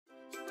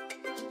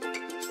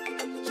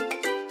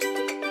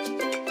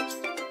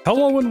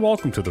Hello and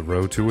welcome to The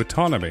Road to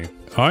Autonomy.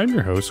 I'm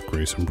your host,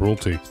 Grayson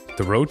Brulte.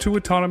 The Road to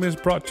Autonomy is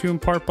brought to you in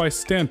part by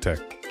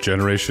Stantec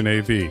Generation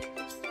AV.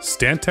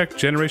 Stantec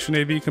Generation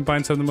AV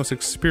combines some of the most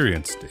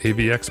experienced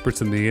AV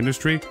experts in the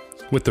industry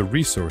with the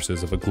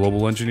resources of a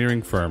global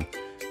engineering firm.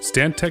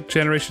 Stantec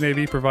Generation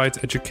AV provides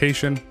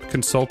education,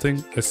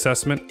 consulting,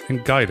 assessment,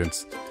 and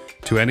guidance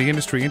to any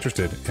industry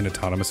interested in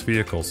autonomous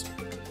vehicles.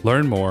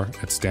 Learn more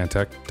at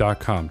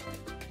stantec.com.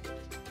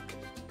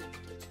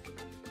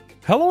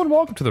 Hello and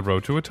welcome to The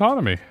Road to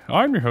Autonomy.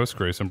 I'm your host,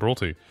 Grayson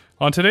Brulte.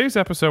 On today's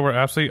episode, we're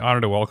absolutely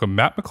honored to welcome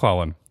Matt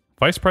McLelland,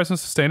 Vice President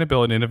of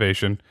Sustainability and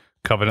Innovation,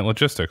 Covenant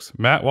Logistics.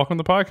 Matt, welcome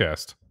to the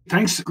podcast.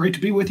 Thanks. Great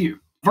to be with you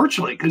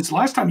virtually, because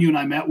last time you and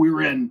I met, we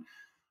were in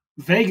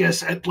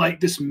Vegas at like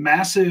this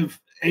massive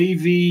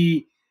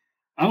AV,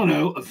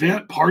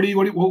 event party.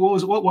 What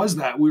was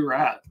that we were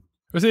at?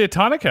 It was the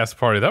Autonocast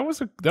party. That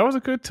was a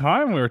good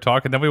time. We were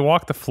talking. Then we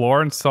walked the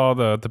floor and saw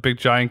the big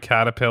giant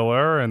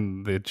Caterpillar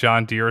and the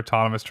John Deere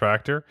autonomous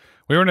tractor.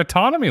 We were in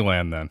Autonomy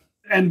land then.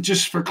 And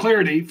just for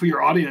clarity for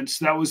your audience,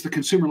 that was the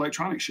Consumer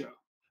Electronics Show.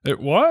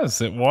 It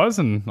was,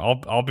 and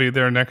I'll be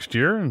there next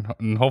year,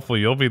 and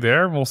hopefully you'll be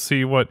there. We'll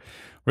see what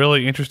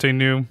really interesting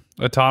new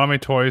autonomy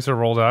toys are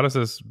rolled out as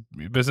this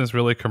business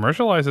really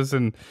commercializes.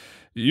 And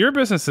your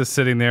business is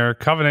sitting there,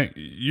 Covenant,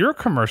 you're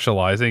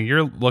commercializing,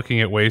 you're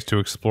looking at ways to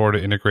explore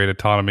to integrate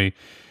autonomy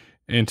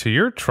into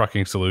your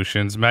trucking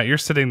solutions. Matt, you're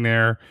sitting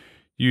there,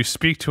 you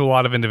speak to a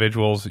lot of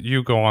individuals,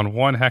 you go on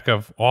one heck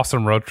of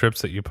awesome road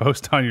trips that you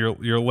post on your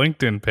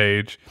LinkedIn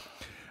page.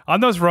 On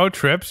those road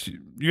trips,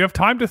 you have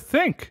time to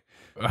think.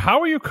 How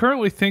are you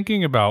currently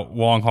thinking about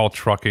long-haul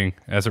trucking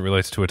as it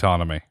relates to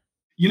autonomy?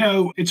 You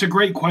know, it's a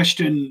great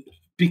question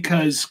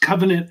because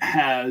Covenant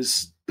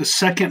has the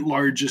second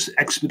largest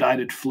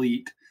expedited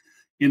fleet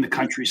in the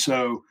country.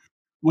 So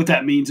what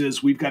that means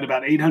is we've got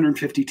about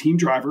 850 team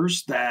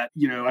drivers that,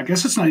 I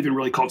guess it's not even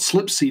really called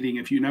slip seating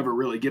if you never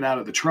really get out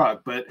of the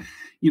truck, but,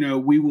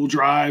 we will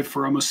drive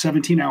for almost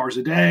 17 hours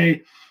a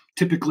day.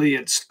 Typically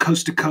it's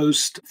coast to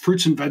coast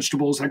fruits and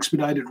vegetables,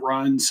 expedited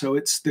runs. So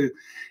it's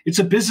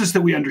a business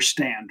that we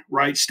understand,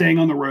 right? Staying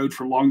on the road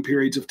for long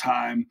periods of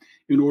time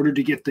in order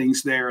to get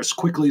things there as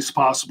quickly as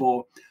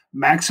possible,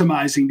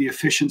 maximizing the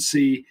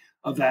efficiency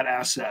of that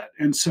asset.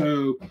 And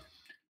so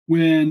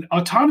when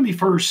autonomy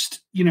first,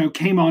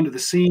 came onto the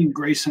scene,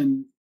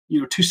 Grayson,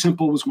 Too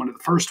Simple was one of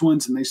the first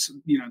ones, and they,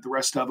 the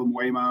rest of them,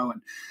 Waymo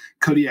and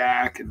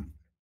Kodiak and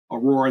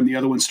Aurora, and the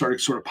other ones started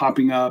sort of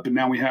popping up. And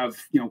now we have,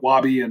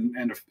 Wabi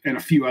and a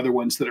few other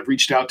ones that have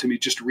reached out to me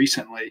just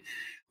recently.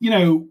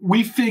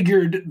 We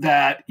figured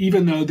that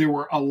even though there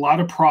were a lot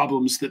of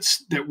problems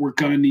that were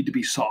going to need to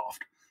be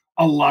solved,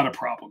 a lot of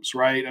problems,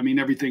 right? I mean,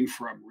 everything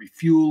from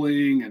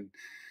refueling and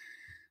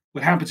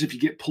what happens if you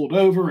get pulled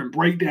over and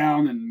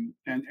breakdown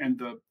and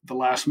the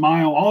last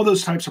mile, all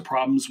those types of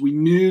problems. We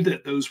knew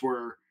that those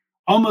were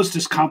almost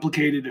as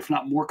complicated, if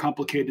not more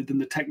complicated, than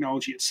the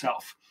technology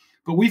itself.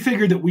 But we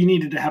figured that we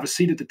needed to have a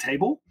seat at the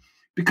table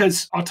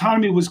because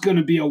autonomy was going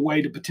to be a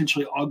way to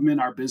potentially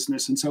augment our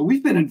business. And so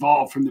we've been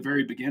involved from the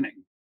very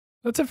beginning.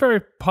 That's a very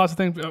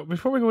positive thing.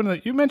 Before we go into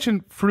that, you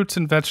mentioned fruits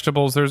and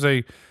vegetables. There's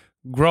a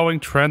growing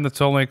trend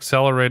that's only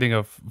accelerating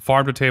of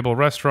farm-to-table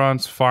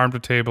restaurants,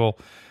 farm-to-table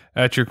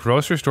at your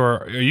grocery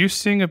store. Are you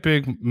seeing a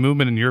big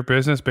movement in your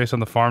business based on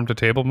the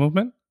farm-to-table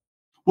movement?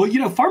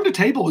 Well,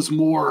 farm-to-table is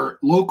more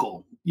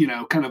local,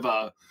 kind of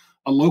a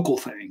local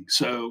thing.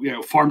 So,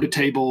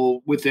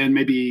 farm-to-table within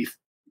maybe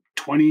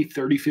 20,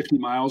 30, 50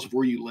 miles of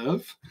where you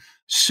live.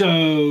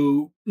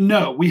 So,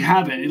 no, we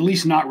haven't, at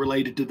least not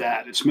related to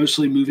that. It's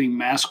mostly moving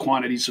mass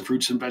quantities of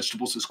fruits and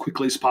vegetables as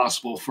quickly as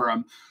possible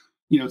from,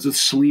 the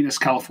Salinas,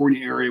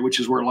 California area, which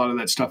is where a lot of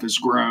that stuff is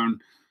grown,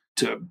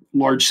 to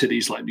large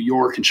cities like New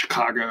York and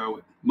Chicago,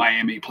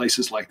 Miami,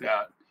 places like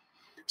that.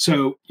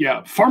 So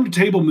yeah, farm to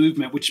table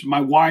movement, which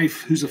my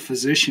wife, who's a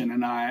physician,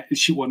 and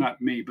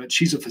not me, but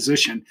she's a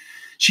physician,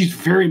 she's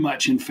very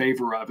much in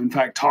favor of, in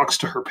fact, talks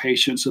to her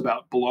patients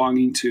about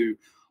belonging to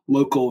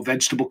local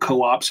vegetable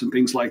co-ops and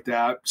things like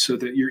that so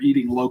that you're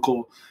eating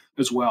local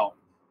as well.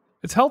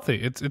 It's healthy.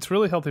 It's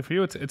really healthy for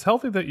you. It's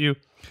healthy that you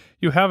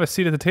have a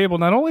seat at the table.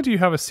 Not only do you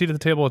have a seat at the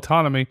table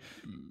autonomy,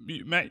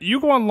 Matt, you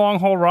go on long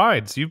haul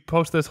rides. You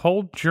post this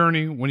whole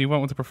journey when you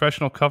went with a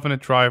professional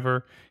Covenant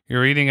driver.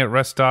 You're eating at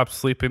rest stops,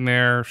 sleeping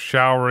there,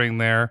 showering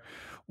there.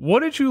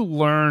 What did you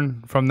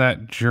learn from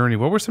that journey?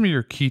 What were some of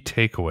your key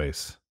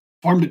takeaways?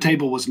 Farm to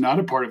table was not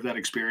a part of that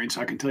experience.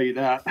 I can tell you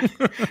that.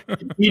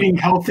 Eating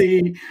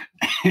healthy,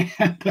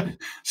 and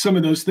some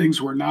of those things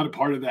were not a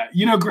part of that.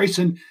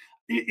 Grayson,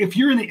 if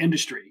you're in the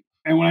industry,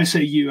 and when I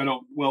say you,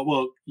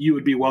 you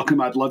would be welcome.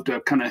 I'd love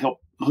to kind of help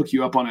hook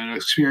you up on an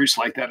experience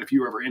like that if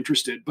you're ever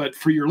interested. But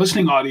for your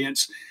listening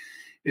audience,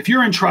 if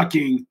you're in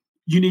trucking,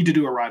 you need to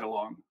do a ride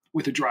along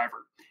with a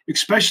driver,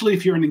 especially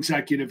if you're an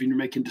executive and you're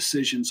making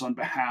decisions on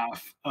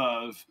behalf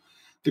of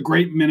the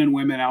great men and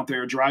women out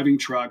there driving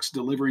trucks,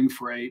 delivering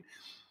freight.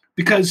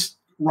 Because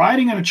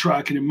riding in a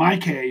truck, and in my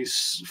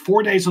case,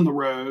 4 days on the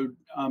road,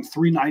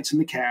 3 nights in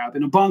the cab,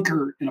 in a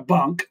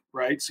bunk,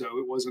 right? So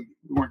we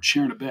weren't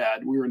sharing a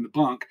bed. We were in the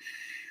bunk.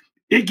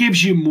 it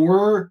gives you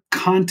more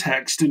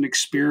context and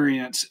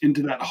experience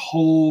into that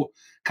whole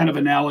kind of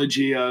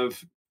analogy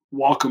of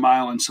walk a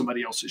mile in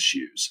somebody else's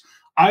shoes.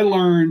 I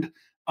learned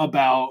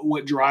about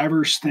what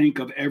drivers think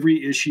of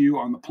every issue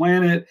on the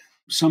planet,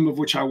 some of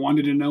which I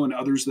wanted to know and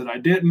others that I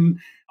didn't.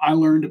 I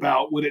learned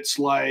about what it's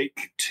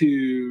like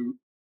to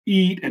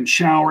eat and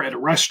shower at a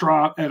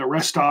restaurant, at a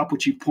rest stop,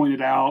 which you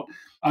pointed out.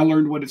 I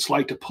learned what it's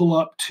like to pull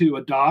up to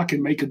a dock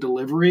and make a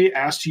delivery,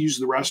 ask to use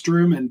the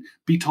restroom, and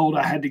be told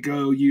I had to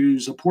go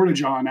use a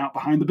porta-john out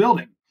behind the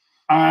building.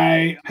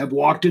 I have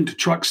walked into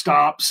truck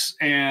stops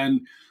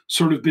and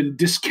sort of been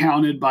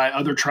discounted by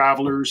other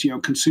travelers,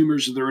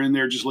 consumers that are in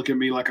there just look at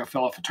me like I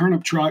fell off a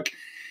turnip truck.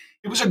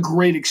 It was a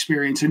great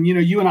experience. And,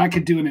 you and I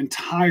could do an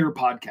entire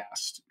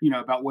podcast,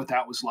 about what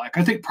that was like.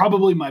 I think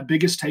probably my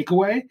biggest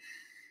takeaway,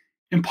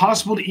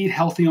 impossible to eat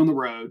healthy on the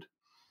road,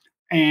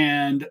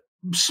 and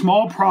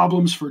small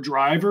problems for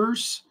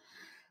drivers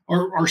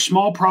or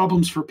small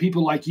problems for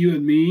people like you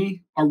and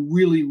me are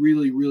really,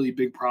 really, really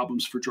big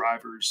problems for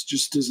drivers.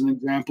 Just as an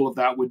example of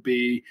that would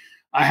be,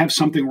 I have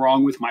something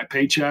wrong with my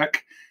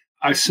paycheck.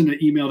 I send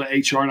an email to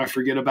HR and I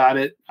forget about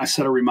it. I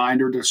set a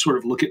reminder to sort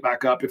of look it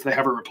back up if they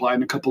haven't replied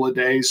in a couple of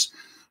days.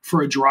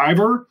 For a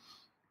driver,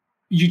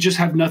 you just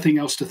have nothing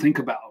else to think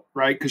about,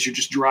 right? Because you're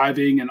just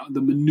driving and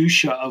the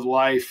minutia of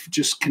life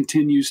just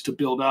continues to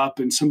build up.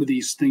 And some of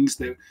these things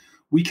that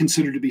we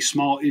consider to be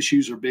small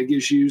issues or big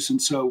issues.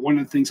 And so one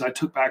of the things I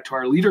took back to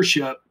our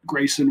leadership,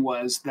 Grayson,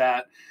 was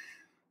that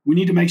we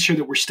need to make sure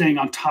that we're staying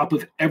on top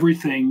of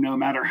everything, no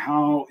matter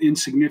how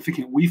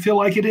insignificant we feel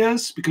like it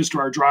is, because to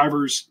our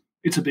drivers,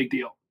 it's a big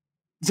deal.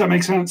 Does that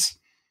make sense?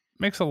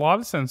 Makes a lot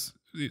of sense.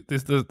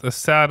 The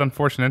sad,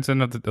 unfortunate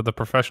incident of the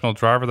professional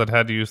driver that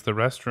had to use the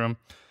restroom.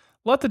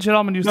 Let the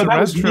gentleman use the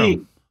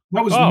restroom.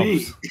 That was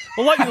me.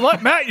 Well,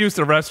 let Matt use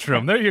the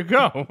restroom. There you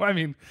go. I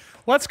mean,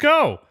 let's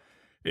go.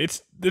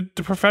 It's the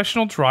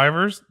professional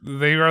drivers.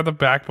 They are the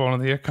backbone of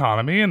the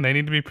economy, and they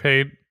need to be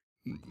paid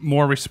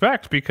more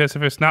respect, because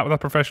if it's not with the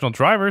professional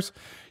drivers,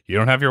 you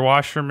don't have your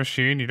washer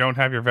machine, you don't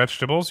have your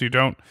vegetables, you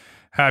don't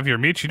have your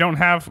meats, you don't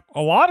have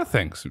a lot of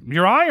things.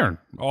 Your iron,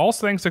 all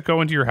things that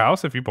go into your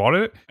house. If you bought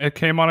it, it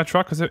came on a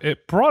truck because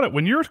it brought it.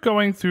 When you're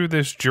going through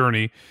this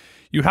journey,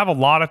 you have a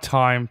lot of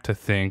time to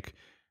think,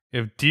 you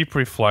have deep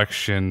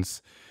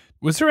reflections.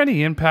 Was there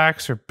any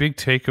impacts or big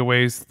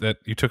takeaways that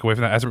you took away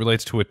from that as it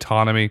relates to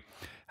autonomy?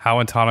 How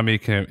autonomy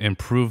can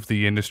improve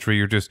the industry,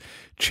 or just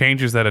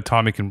changes that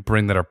autonomy can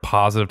bring that are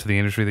positive to the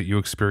industry that you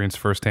experienced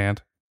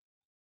firsthand?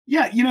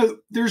 Yeah,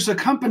 there's a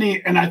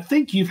company, and I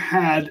think you've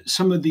had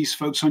some of these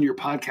folks on your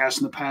podcast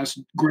in the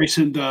past,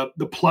 Grayson,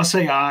 the Plus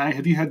AI.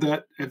 Have you had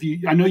that?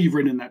 I know you've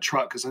ridden in that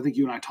truck because I think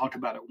you and I talked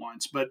about it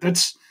once, but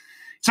it's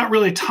not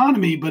really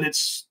autonomy, but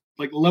it's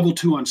like level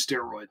 2 on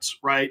steroids,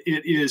 right?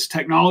 It is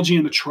technology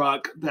in the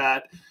truck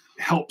that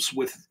helps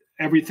with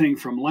everything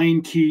from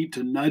lane keep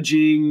to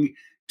nudging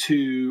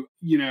to,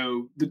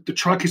 the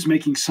truck is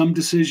making some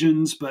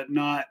decisions, but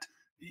not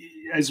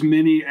as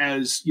many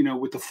as,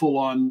 with the full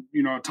on,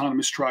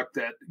 autonomous truck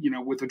that,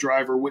 with the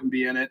driver wouldn't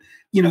be in it.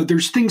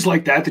 There's things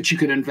like that you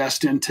could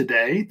invest in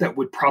today that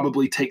would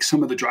probably take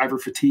some of the driver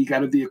fatigue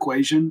out of the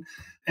equation.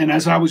 And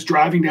as I was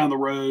driving down the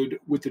road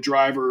with the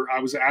driver, I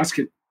was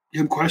asking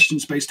him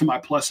questions based on my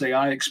Plus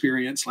AI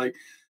experience. Like,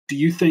 do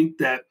you think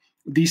that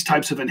these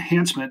types of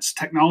enhancements,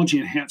 technology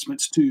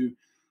enhancements to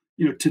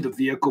the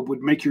vehicle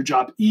would make your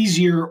job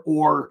easier,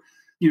 or,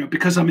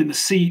 because I'm in the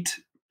seat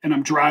and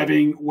I'm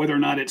driving, whether or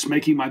not it's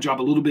making my job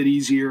a little bit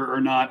easier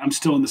or not, I'm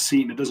still in the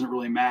seat and it doesn't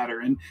really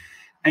matter.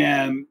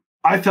 And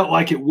I felt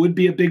like it would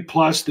be a big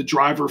plus. The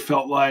driver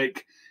felt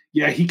like,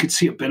 yeah, he could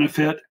see a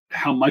benefit.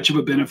 How much of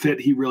a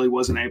benefit he really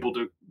wasn't able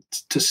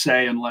to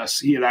say unless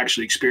he had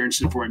actually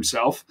experienced it for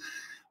himself.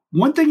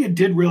 One thing it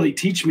did really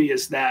teach me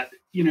is that,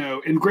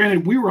 and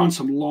granted, we were on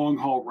some long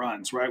haul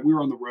runs, right? We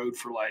were on the road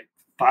for like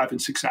 5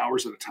 and 6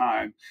 hours at a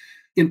time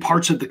in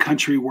parts of the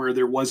country where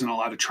there wasn't a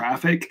lot of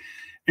traffic.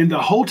 And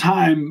the whole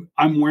time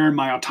I'm wearing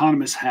my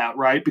autonomous hat,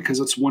 right? Because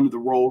it's one of the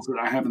roles that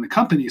I have in the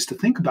company, is to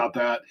think about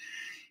that.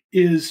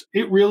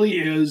 It really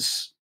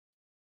is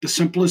the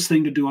simplest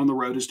thing to do on the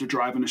road is to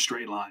drive in a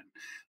straight line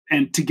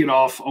and to get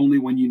off only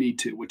when you need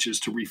to, which is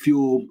to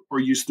refuel or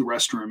use the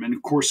restroom. And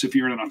of course, if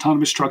you're in an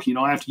autonomous truck, you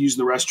don't have to use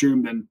the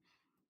restroom, then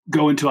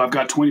go until I've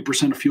got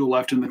 20% of fuel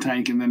left in the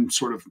tank and then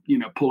sort of,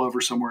 pull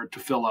over somewhere to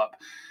fill up.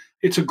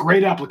 It's a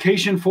great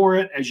application for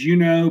it, as you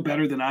know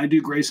better than I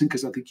do, Grayson,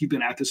 because I think you've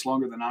been at this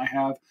longer than I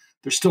have.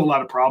 There's still a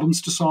lot of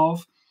problems to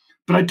solve,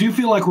 but I do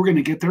feel like we're going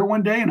to get there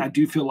one day, and I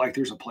do feel like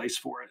there's a place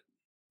for it.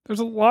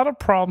 There's a lot of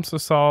problems to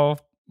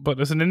solve,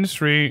 but as an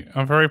industry,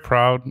 I'm very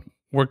proud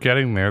we're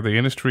getting there. The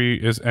industry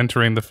is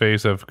entering the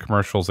phase of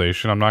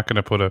commercialization. I'm not going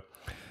to put a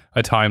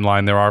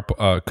timeline. There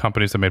are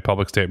companies that made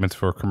public statements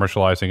for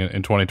commercializing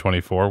in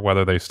 2024.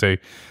 Whether they stay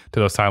to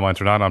those timelines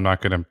or not, I'm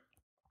not going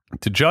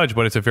to judge,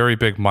 but it's a very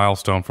big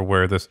milestone for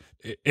where this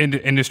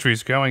industry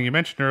is going. You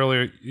mentioned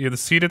earlier, the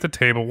seat at the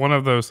table. One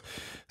of those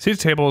seat at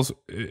tables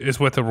is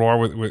with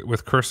Aurora,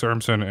 with Chris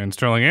Urmson and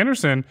Sterling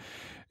Anderson.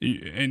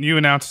 And you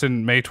announced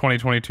in May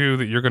 2022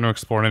 that you're going to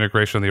explore an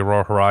integration of the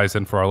Aurora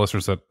Horizon. For our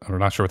listeners that are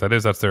not sure what that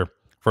is, that's their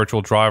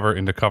virtual driver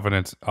into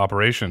Covenant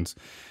operations.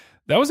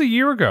 That was a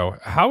year ago.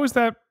 How is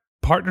that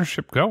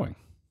partnership going?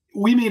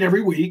 We meet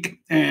every week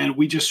and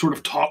we just sort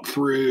of talk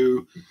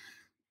through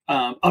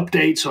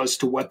updates as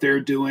to what they're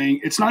doing.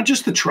 It's not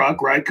just the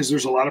truck, right? Because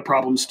there's a lot of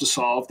problems to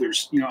solve.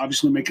 There's,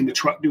 obviously making the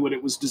truck do what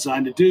it was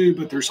designed to do,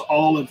 but there's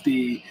all of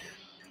the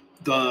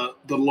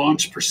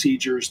launch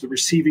procedures, the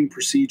receiving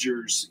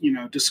procedures,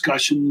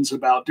 discussions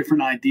about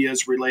different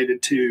ideas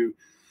related to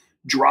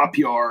drop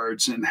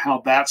yards and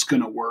how that's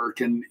going to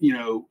work. And,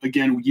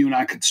 again, you and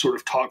I could sort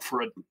of talk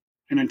for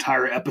an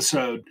entire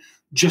episode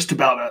just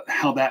about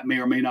how that may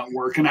or may not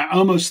work. And I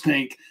almost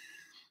think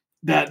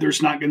that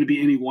there's not going to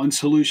be any one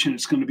solution.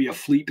 It's going to be a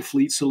fleet to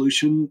fleet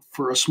solution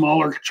for a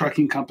smaller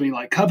trucking company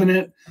like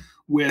Covenant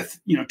with,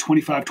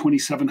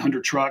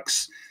 2,700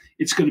 trucks.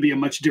 It's going to be a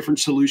much different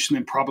solution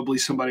than probably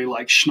somebody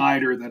like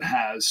Schneider that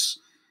has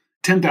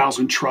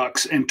 10,000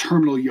 trucks and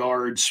terminal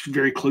yards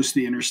very close to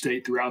the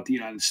interstate throughout the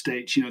United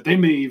States. They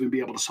may even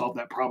be able to solve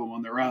that problem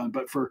on their own.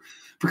 But for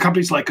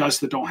companies like us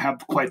that don't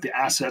have quite the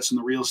assets and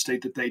the real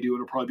estate that they do,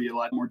 it'll probably be a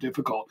lot more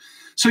difficult.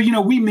 So,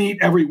 we meet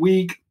every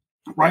week.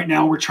 Right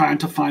now, we're trying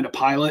to find a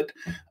pilot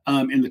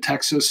in the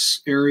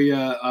Texas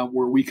area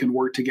where we can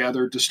work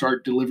together to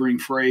start delivering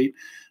freight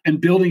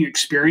and building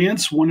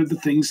experience. One of the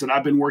things that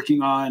I've been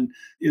working on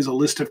is a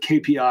list of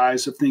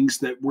KPIs of things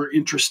that we're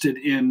interested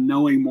in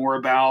knowing more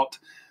about.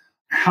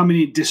 How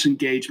many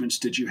disengagements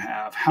did you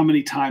have? How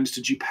many times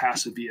did you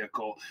pass a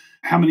vehicle?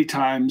 How many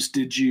times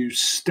did you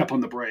step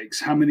on the brakes?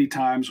 How many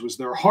times was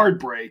there a hard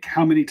brake?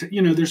 How many,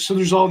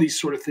 there's all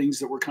these sort of things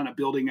that we're kind of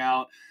building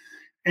out.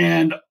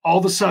 And all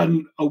of a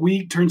sudden, a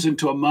week turns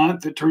into a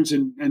month.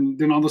 And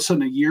then all of a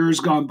sudden, a year has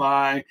gone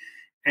by,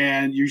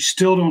 and you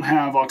still don't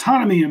have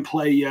autonomy in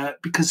play yet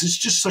because it's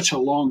just such a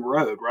long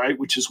road, right?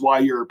 Which is why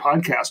your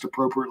podcast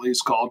appropriately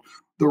is called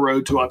The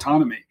Road to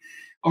Autonomy.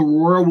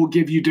 Aurora will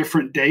give you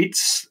different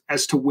dates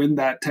as to when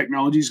that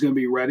technology is going to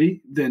be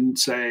ready than,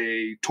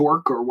 say,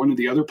 Torque or one of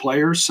the other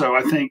players. So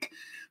I think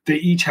they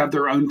each have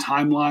their own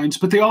timelines,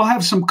 but they all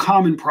have some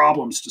common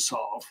problems to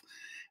solve.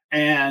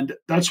 And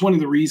that's one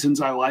of the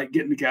reasons I like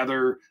getting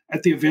together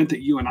at the event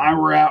that you and I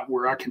were at,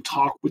 where I can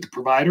talk with the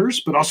providers,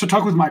 but also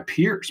talk with my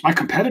peers, my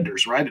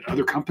competitors, right, at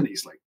other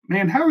companies. Like,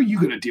 man, how are you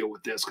going to deal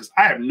with this? Because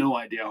I have no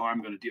idea how I'm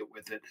going to deal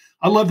with it.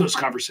 I love those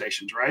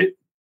conversations, right?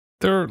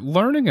 They're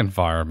learning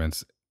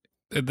environments.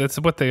 That's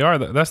what they are.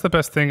 That's the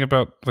best thing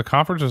about the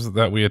conferences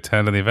that we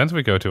attend and the events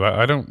we go to.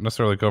 I don't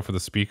necessarily go for the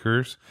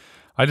speakers.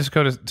 I just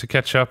go to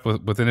catch up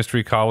with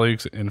industry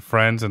colleagues and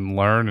friends and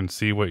learn and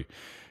see what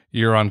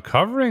you're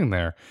uncovering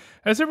there.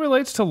 As it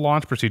relates to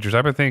launch procedures,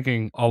 I've been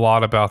thinking a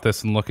lot about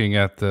this and looking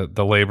at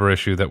the labor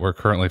issue that we're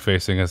currently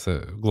facing as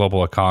a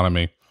global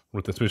economy,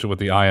 especially with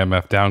the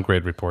IMF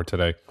downgrade report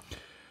today.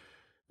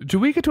 Do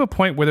we get to a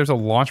point where there's a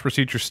launch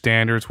procedure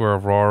standards where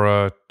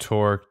Aurora,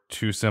 Torque,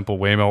 TuSimple,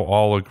 Waymo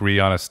all agree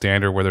on a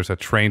standard where there's a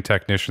trained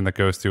technician that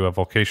goes through a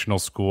vocational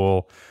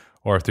school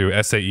or through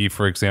SAE,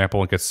 for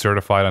example, and gets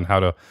certified on how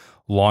to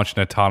launch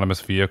an autonomous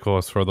vehicle?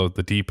 As for the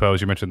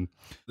depots, you mentioned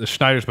the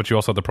Schneiders, but you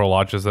also have the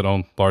Prologis that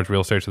own large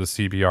real estate, to the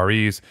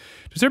CBREs.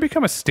 Does there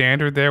become a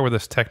standard there where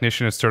this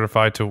technician is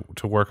certified to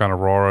work on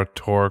Aurora,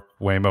 Torque,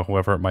 Waymo,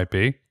 whoever it might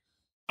be?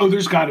 Oh,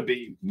 there's got to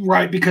be,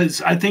 right?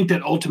 Because I think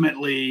that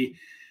ultimately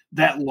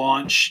that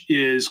launch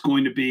is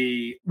going to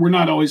be, we're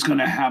not always going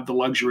to have the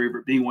luxury of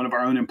it being one of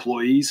our own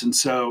employees. And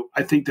so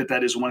I think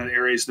that is one of the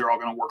areas they're all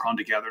going to work on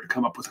together to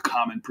come up with a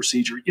common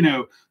procedure.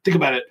 Think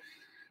about it.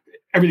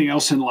 Everything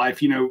else in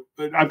life,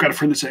 I've got a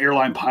friend that's an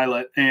airline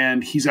pilot,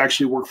 and he's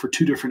actually worked for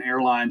 2 different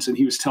airlines. And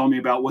he was telling me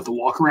about what the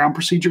walk around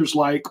procedure is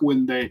like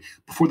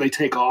before they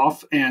take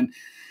off. And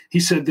he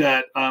said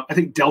that I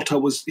think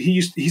Delta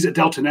he's at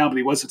Delta now, but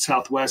he was at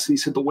Southwest. And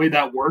he said the way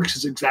that works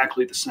is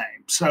exactly the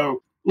same.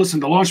 So listen,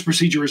 the launch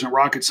procedure isn't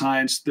rocket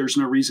science. There's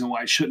no reason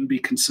why it shouldn't be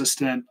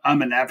consistent.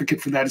 I'm an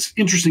advocate for that. It's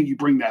interesting you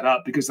bring that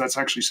up because that's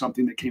actually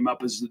something that came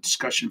up as a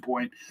discussion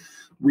point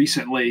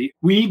recently.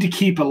 We need to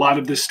keep a lot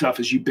of this stuff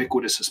as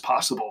ubiquitous as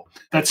possible.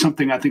 That's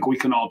something I think we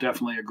can all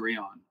definitely agree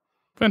on.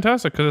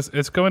 Fantastic, because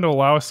it's going to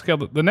allow us to scale.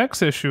 The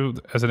next issue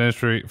as an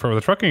industry for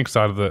the trucking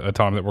side of the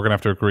autonomy that we're going to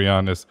have to agree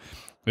on is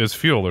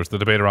fuel. There's the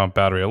debate around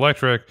battery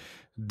electric,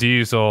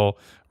 diesel,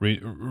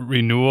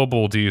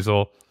 renewable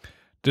diesel.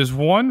 Does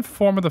one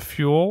form of the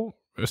fuel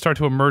start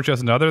to emerge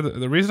as another?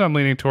 The reason I'm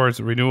leaning towards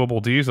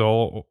renewable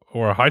diesel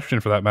or hydrogen,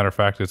 for that matter of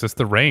fact, is it's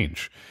the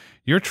range.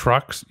 Your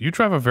trucks, you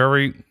drive a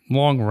very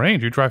long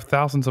range. You drive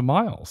thousands of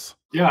miles.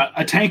 Yeah,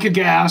 a tank of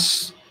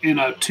gas in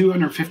a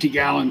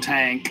 250-gallon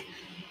tank,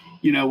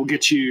 will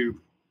get you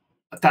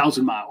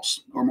 1,000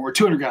 miles or more.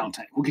 200-gallon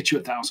tank will get you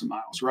 1,000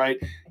 miles, right?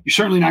 You're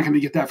certainly not going to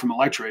get that from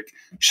electric.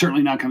 You're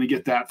certainly not going to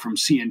get that from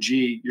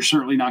CNG. You're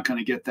certainly not going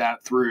to get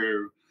that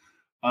through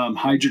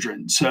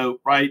hydrogen.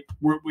 So, right,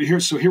 we're here.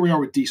 So here we are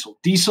with diesel.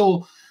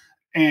 Diesel,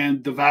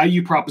 and the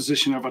value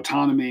proposition of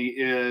autonomy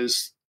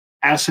is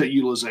asset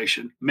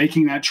utilization,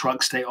 making that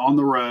truck stay on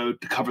the road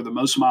to cover the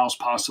most miles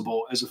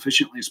possible as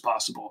efficiently as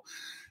possible.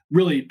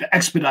 really the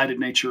expedited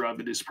nature of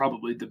it is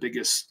probably the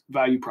biggest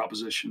value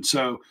proposition.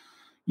 So,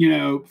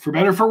 for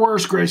better or for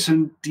worse,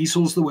 Grayson,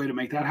 diesel is the way to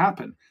make that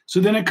happen. So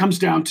then it comes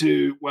down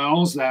to,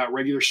 well, is that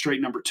regular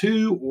straight number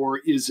two, or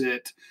is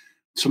it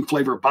some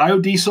flavor of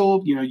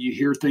biodiesel? You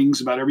hear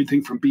things about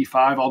everything from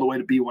B5 all the way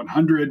to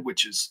B100,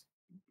 which is,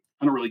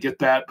 I don't really get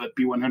that, but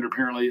B100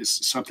 apparently is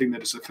something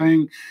that is a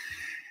thing.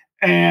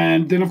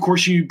 And then, of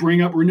course, you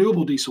bring up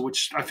renewable diesel,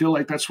 which I feel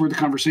like that's where the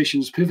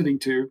conversation is pivoting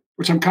to,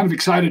 which I'm kind of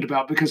excited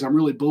about because I'm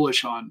really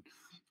bullish on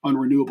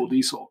renewable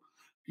diesel.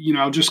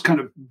 I'll just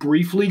kind of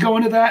briefly go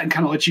into that and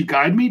kind of let you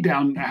guide me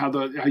down how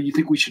you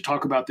think we should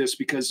talk about this,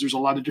 because there's a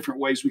lot of different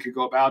ways we could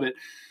go about it.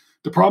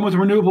 The problem with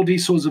renewable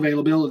diesel is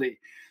availability.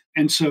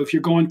 And so if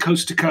you're going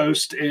coast to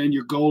coast and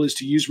your goal is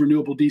to use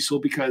renewable diesel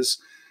because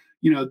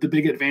the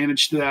big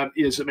advantage to that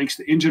is it makes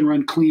the engine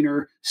run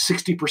cleaner,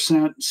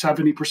 60%,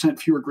 70%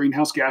 fewer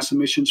greenhouse gas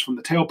emissions from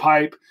the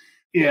tailpipe.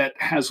 It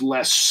has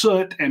less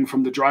soot. And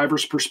from the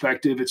driver's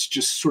perspective, it's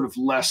just sort of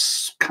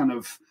less kind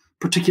of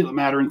particulate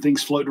matter and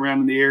things floating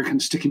around in the air, kind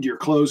of sticking to your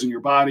clothes and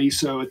your body.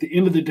 So at the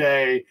end of the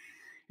day,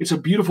 it's a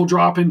beautiful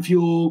drop-in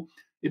fuel.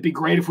 It'd be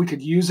great if we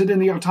could use it in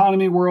the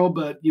autonomy world,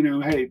 but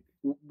hey,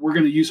 we're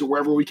going to use it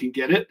wherever we can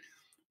get it,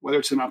 whether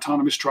it's an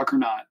autonomous truck or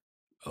not.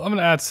 I'm going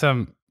to add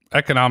some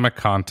economic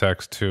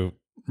context to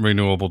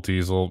renewable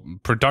diesel.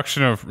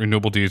 Production of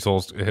renewable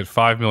diesels hit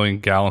 5 million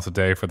gallons a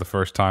day for the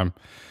first time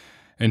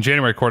in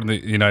January, according to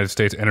the United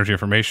States Energy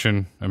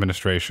Information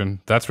Administration.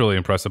 That's really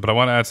impressive. But I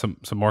want to add some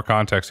more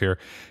context here.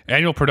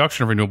 Annual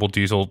production of renewable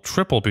diesel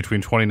tripled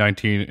between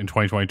 2019 and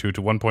 2022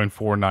 to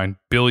 1.49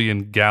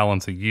 billion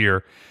gallons a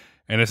year.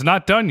 And it's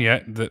not done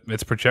yet.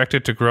 It's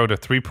projected to grow to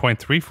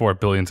 3.34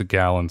 billion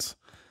gallons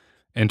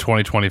in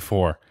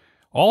 2024.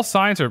 All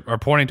signs are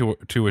pointing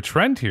to a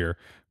trend here.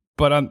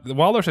 But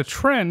while there's a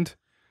trend,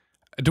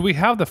 do we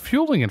have the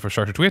fueling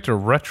infrastructure? Do we have to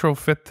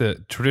retrofit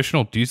the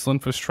traditional diesel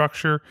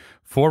infrastructure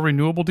for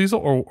renewable diesel?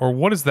 Or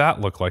what does that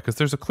look like? Because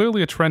there's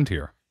clearly a trend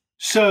here.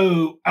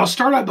 So I'll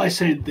start out by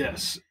saying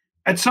this.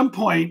 At some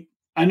point,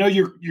 I know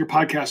your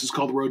podcast is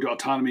called The Road to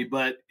Autonomy,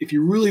 but if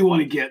you really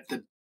want to get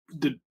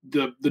the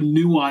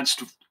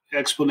nuanced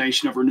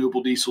explanation of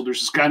renewable diesel, there's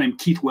this guy named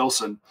Keith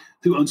Wilson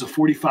who owns a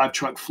 45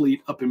 truck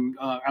fleet up in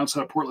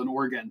outside of Portland,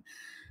 Oregon,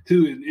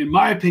 who, in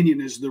my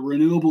opinion, is the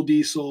renewable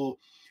diesel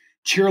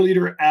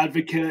cheerleader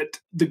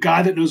advocate, the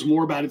guy that knows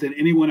more about it than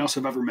anyone else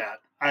I've ever met.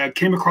 I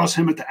came across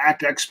him at the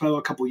ACT Expo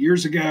a couple of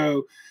years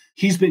ago.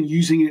 He's been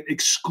using it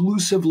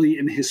exclusively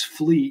in his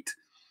fleet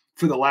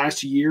for the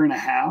last year and a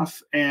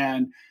half.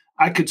 And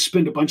I could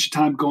spend a bunch of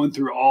time going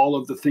through all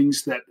of the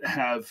things that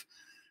have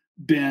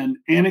been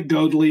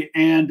anecdotally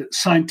and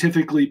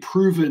scientifically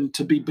proven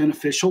to be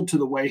beneficial to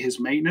the way his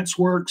maintenance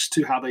works,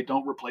 to how they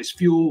don't replace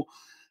fuel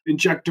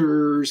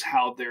injectors,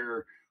 how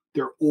their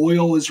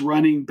oil is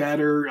running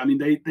better. I mean,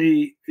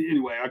 they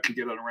anyway, I could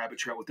get on a rabbit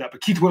trail with that.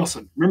 But Keith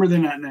Wilson, remember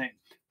that name,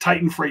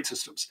 Titan Freight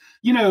Systems.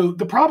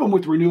 The problem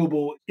with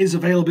renewable is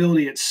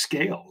availability at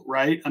scale,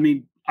 right? I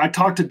mean, I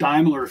talked to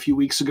Daimler a few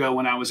weeks ago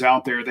when I was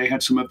out there. They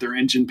had some of their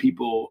engine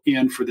people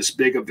in for this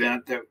big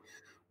event that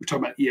we're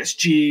talking about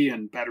ESG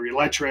and battery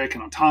electric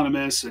and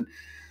autonomous. And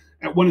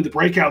at one of the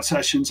breakout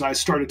sessions, I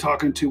started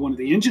talking to one of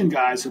the engine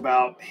guys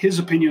about his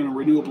opinion on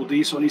renewable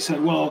diesel. And he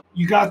said, well,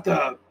 you got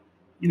the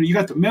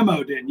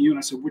memo, didn't you? And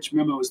I said, which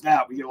memo is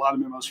that? We get a lot of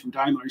memos from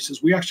Daimler. He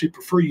says, we actually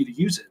prefer you to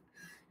use it.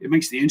 It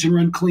makes the engine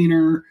run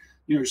cleaner.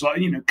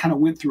 Kind of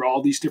went through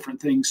all these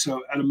different things.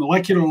 So at a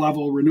molecular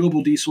level,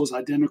 renewable diesel is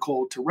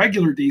identical to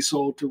regular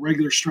diesel, to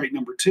regular straight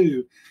number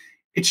two.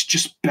 It's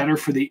just better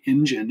for the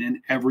engine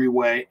in every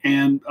way.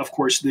 And of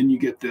course, then you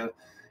get the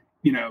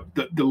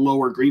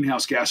lower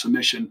greenhouse gas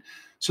emission.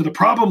 So the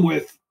problem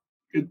with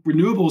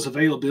renewables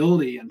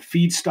availability and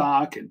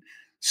feedstock and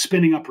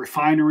spinning up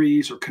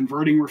refineries or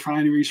converting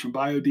refineries from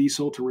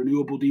biodiesel to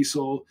renewable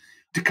diesel,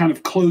 to kind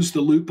of close the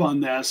loop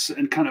on this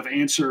and kind of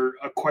answer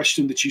a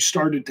question that you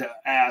started to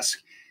ask,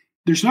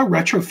 there's no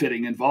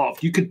retrofitting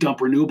involved. You could dump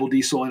renewable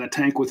diesel in a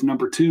tank with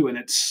number two and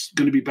it's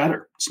going to be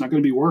better. It's not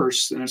going to be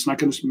worse, and it's not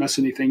going to mess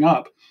anything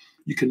up.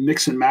 You can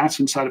mix and match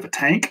inside of a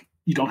tank.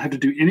 You don't have to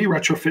do any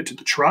retrofit to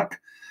the truck.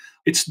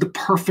 It's the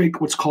perfect,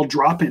 what's called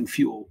drop-in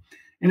fuel.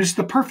 And it's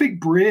the perfect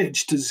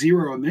bridge to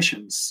zero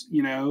emissions.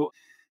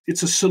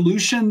 It's a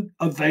solution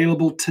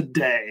available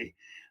today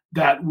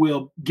that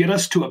will get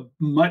us to a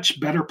much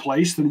better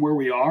place than where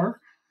we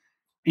are.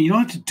 And you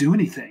don't have to do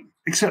anything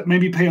except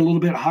maybe pay a little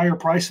bit higher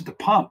price at the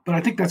pump. But I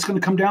think that's going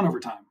to come down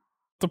over time.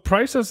 The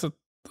prices at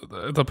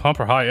the pump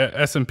are high.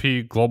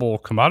 S&P Global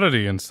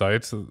Commodity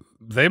Insights,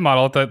 they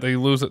model it that they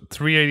lose at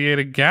 $3.88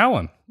 a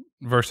gallon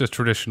versus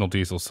traditional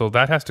diesel. So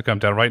that has to come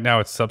down. Right now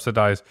it's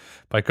subsidized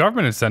by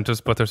government incentives,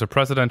 but there's a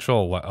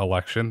presidential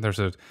election. There's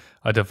a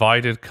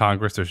divided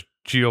Congress. There's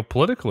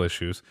geopolitical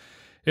issues.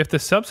 If the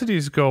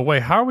subsidies go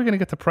away, how are we going to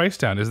get the price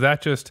down? Is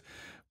that just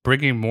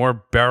bringing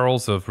more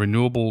barrels of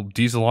renewable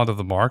diesel onto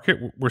the market?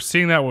 We're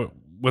seeing that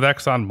with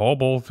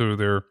ExxonMobil through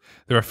their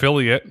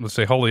affiliate, let's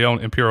say wholly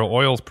owned Imperial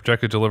Oil, is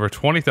projected to deliver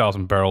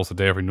 20,000 barrels a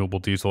day of renewable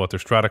diesel at their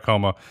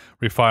Stratacoma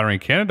refinery in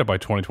Canada by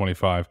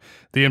 2025.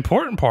 The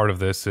important part of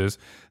this is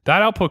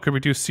that output could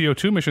reduce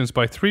CO2 emissions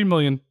by 3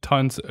 million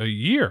tons a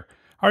year.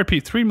 I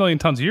repeat, 3 million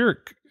tons a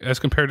year as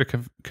compared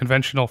to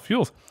conventional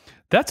fuels.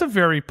 That's a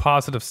very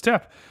positive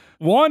step.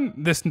 One,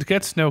 this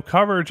gets no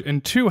coverage.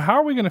 And two, how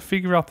are we going to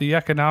figure out the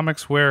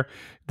economics where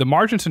the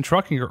margins in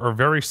trucking are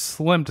very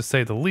slim, to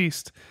say the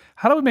least?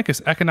 How do we make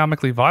this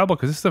economically viable?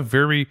 Because this is a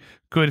very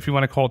good, if you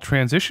want to call it,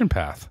 transition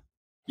path.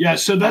 Yeah,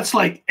 so that's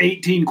like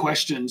 18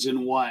 questions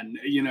in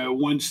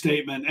one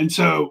statement. And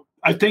so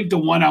I think the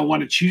one I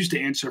want to choose to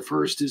answer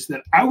first is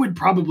that I would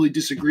probably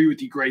disagree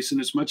with you, Grayson,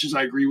 as much as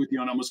I agree with you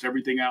on almost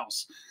everything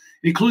else,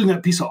 including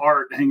that piece of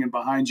art hanging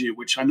behind you,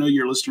 which I know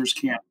your listeners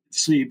can't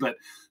see, but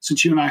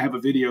since you and I have a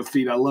video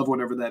feed, I love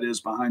whatever that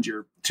is behind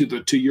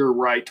to your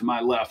right, to my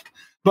left.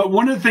 But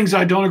one of the things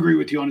I don't agree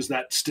with you on is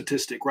that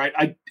statistic,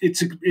 right?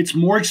 It's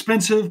more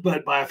expensive,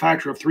 but by a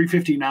factor of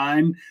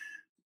 359,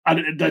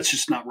 that's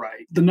just not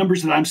right. The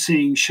numbers that I'm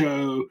seeing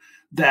show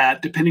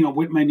that depending on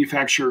what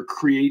manufacturer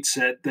creates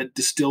it, that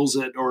distills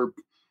it, or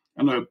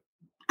I don't know,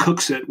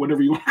 cooks it,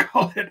 whatever you want to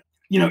call it,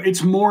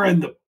 it's more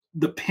in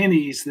the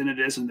pennies than it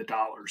is in the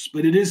dollars,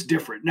 but it is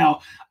different.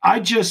 Now,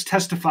 I just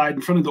testified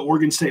in front of the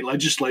Oregon State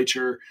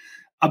Legislature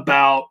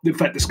about, in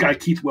fact, this guy,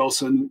 Keith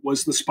Wilson,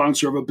 was the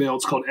sponsor of a bill.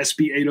 It's called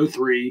SB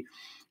 803.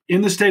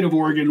 In the state of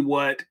Oregon,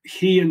 what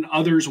he and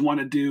others want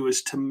to do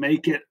is to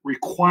make it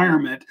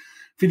requirement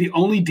for the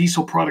only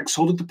diesel product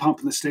sold at the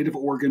pump in the state of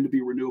Oregon to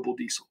be renewable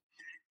diesel.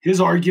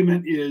 His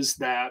argument is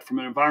that from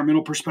an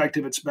environmental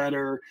perspective, it's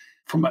better.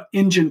 From an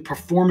engine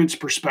performance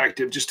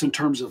perspective, just in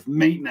terms of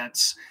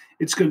maintenance,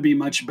 it's going to be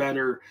much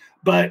better.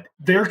 But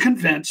they're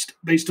convinced,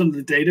 based on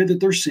the data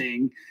that they're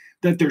seeing,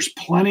 that there's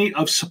plenty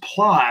of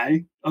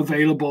supply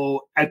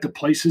available at the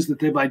places that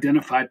they've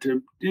identified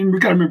to. And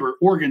we've got to remember,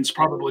 Oregon's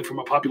probably, from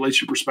a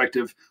population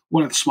perspective,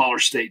 one of the smaller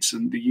states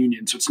in the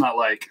union. So it's not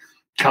like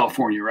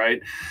California,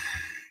 right?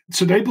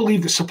 So they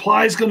believe the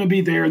supply is going to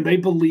be there, and they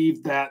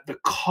believe that the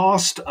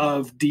cost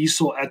of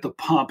diesel at the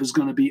pump is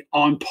going to be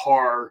on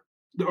par,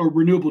 or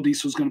renewable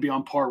diesel is going to be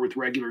on par with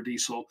regular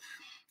diesel.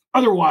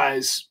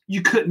 Otherwise,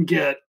 you couldn't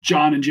get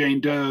John and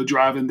Jane Doe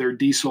driving their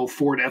diesel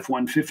Ford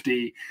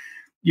F-150.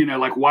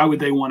 Why would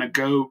they want to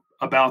go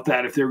about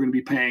that if they're going to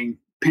be paying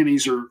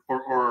pennies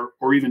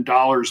or even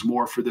dollars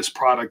more for this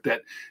product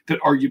that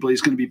arguably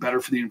is going to be better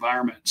for the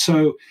environment?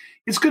 So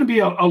it's going to be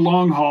a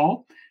long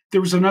haul.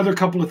 There was another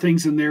couple of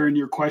things in there in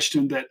your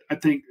question that I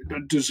think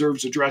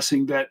deserves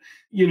addressing, that,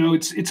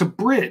 it's a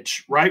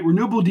bridge, right?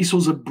 Renewable diesel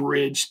is a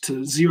bridge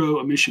to zero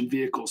emission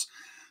vehicles.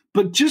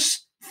 But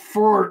just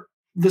for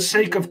the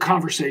sake of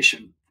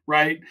conversation,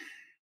 right?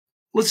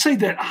 Let's say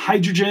that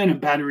hydrogen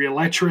and battery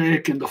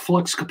electric and the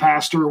flux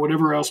capacitor or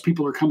whatever else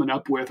people are coming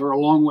up with are a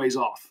long ways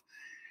off.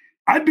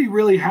 I'd be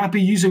really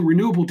happy using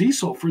renewable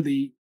diesel for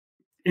the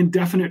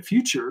indefinite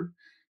future,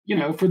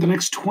 for the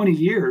next 20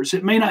 years.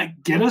 It may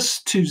not get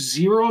us to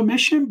zero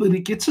emission, but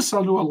it gets us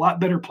into a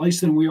lot better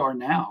place than we are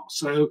now.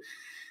 So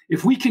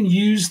if we can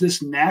use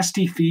this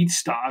nasty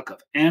feedstock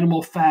of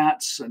animal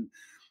fats and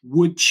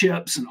wood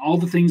chips and all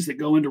the things that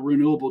go into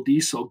renewable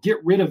diesel,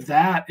 get rid of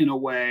that in a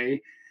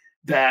way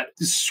that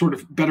is sort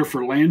of better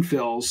for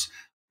landfills,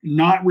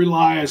 not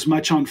rely as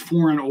much on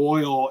foreign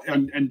oil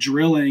and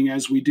drilling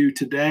as we do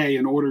today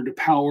in order to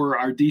power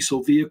our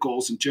diesel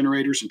vehicles and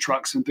generators and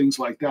trucks and things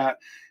like that,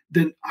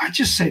 then I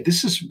just say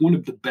this is one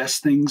of the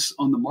best things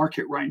on the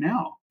market right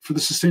now for the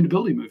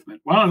sustainability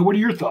movement. Well, I don't know. What are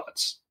your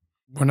thoughts?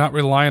 We're not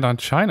reliant on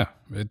China.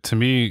 To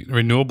me,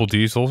 renewable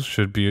diesel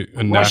should be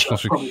a national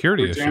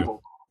security issue.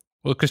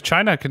 Well, because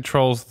China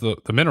controls the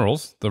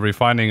minerals, the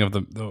refining of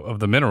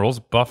the minerals.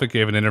 Buffett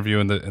gave an interview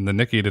in the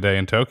Nikkei today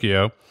in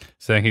Tokyo,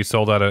 saying he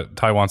sold out of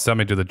Taiwan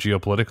Semi to the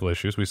geopolitical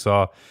issues. We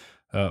saw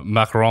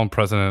Macron,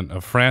 president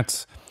of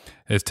France,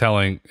 is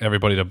telling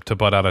everybody to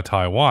butt out of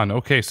Taiwan.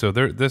 Okay, so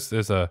this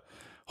is a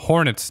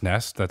hornet's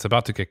nest that's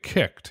about to get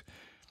kicked.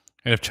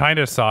 And if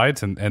China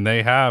decides, and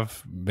they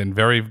have been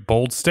very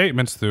bold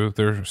statements through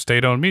their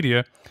state-owned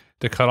media,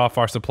 to cut off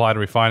our supply to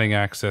refining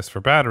access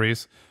for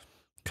batteries,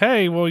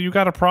 okay, well, you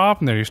got a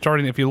problem there. You're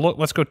starting, if you look,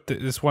 let's go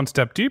this one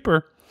step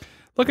deeper.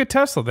 Look at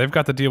Tesla. They've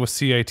got the deal with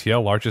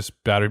CATL,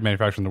 largest battery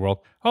manufacturer in the world.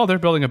 Oh, they're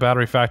building a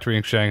battery factory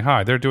in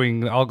Shanghai. They're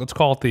doing, let's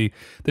call it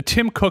the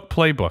Tim Cook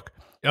playbook.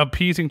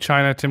 Appeasing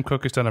China. Tim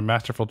Cook has done a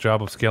masterful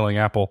job of scaling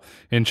Apple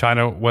in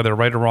China, whether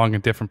right or wrong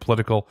and different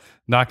political,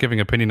 not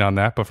giving opinion on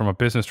that, but from a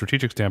business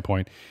strategic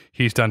standpoint,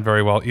 he's done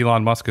very well.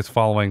 Elon Musk is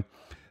following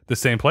the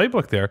same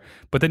playbook there.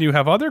 But then you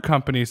have other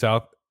companies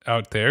out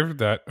there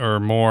that are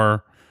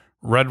more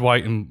red,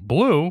 white, and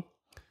blue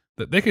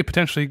that they could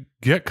potentially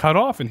get cut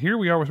off. And here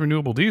we are with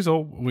renewable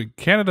diesel.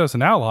 Canada's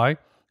an ally.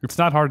 It's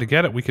not hard to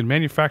get it. We can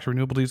manufacture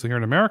renewable diesel here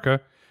in America.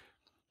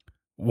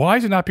 Why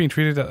is it not being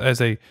treated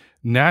as a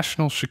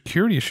national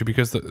security issue?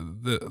 Because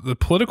the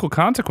political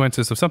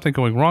consequences of something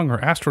going wrong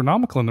are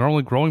astronomical, and they're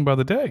only growing by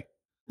the day.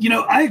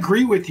 I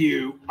agree with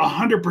you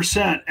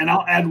 100%. And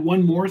I'll add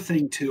one more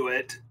thing to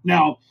it.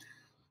 Now,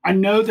 I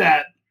know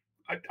that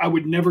I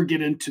would never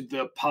get into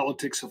the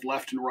politics of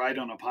left and right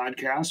on a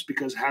podcast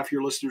because half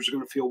your listeners are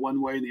going to feel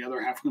one way and the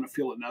other half are going to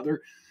feel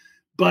another.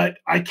 But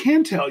I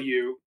can tell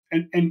you,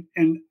 and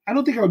I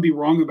don't think I would be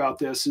wrong about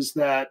this, is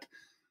that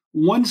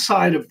one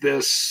side of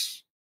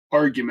this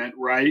argument,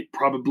 right,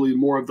 probably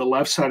more of the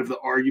left side of the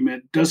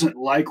argument, doesn't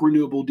like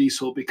renewable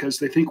diesel because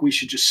they think we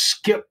should just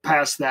skip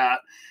past that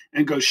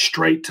and go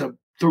straight to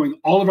throwing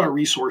all of our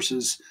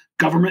resources,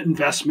 government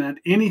investment,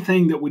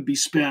 anything that would be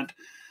spent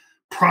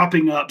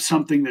propping up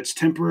something that's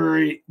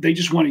temporary. They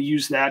just want to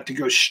use that to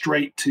go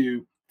straight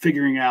to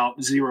figuring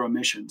out zero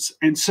emissions.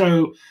 And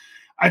so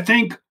I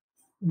think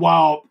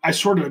while I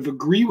sort of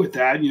agree with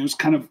that, it's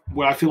kind of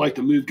what I feel like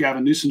the move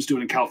Gavin Newsom's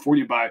doing in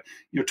California by,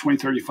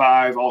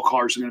 2035, all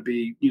cars are going to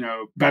be,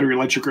 battery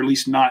electric, or at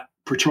least not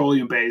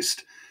petroleum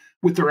based,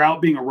 with there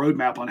out being a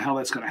roadmap on how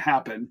that's going to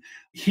happen.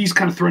 He's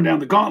kind of thrown down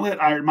the gauntlet.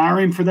 I admire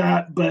him for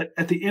that. But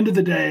at the end of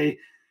the day,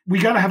 we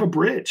got to have a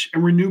bridge,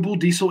 and renewable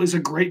diesel is a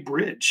great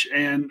bridge.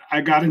 And I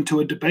got into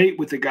a debate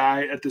with a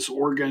guy at this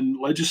Oregon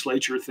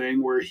legislature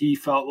thing where he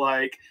felt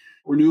like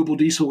renewable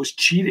diesel was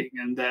cheating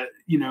and that,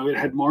 it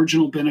had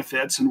marginal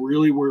benefits. And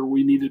really where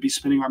we needed to be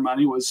spending our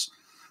money was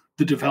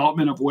the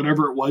development of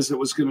whatever it was that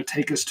was going to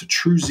take us to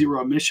true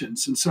zero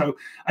emissions. And so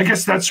I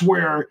guess that's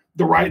where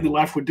the right and the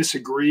left would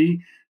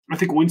disagree. I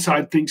think one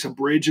side thinks a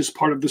bridge is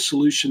part of the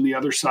solution. The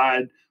other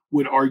side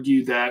would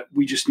argue that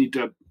we just need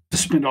to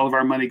spend all of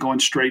our money going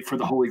straight for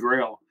the Holy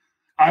Grail.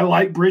 I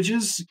like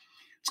bridges.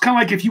 It's kind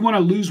of like if you want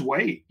to lose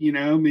weight,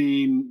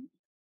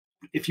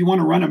 if you want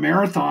to run a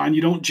marathon,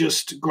 you don't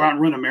just go out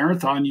and run a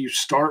marathon. You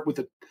start with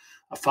a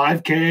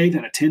 5K,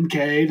 then a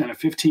 10K, then a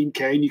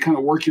 15K, and you kind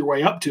of work your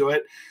way up to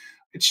it.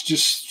 It's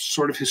just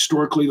sort of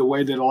historically the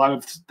way that a lot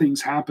of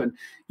things happen.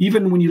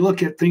 Even when you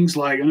look at things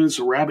like, I know it's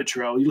a rabbit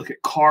trail, you look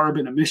at CARB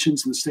and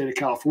emissions in the state of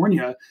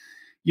California,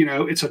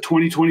 it's a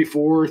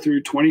 2024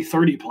 through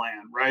 2030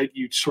 plan, right?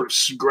 You sort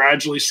of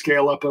gradually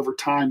scale up over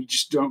time. You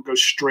just don't go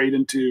straight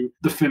into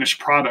the finished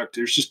product.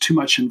 There's just too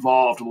much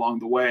involved along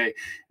the way.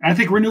 And I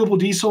think renewable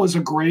diesel is a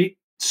great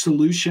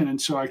solution.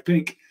 And so I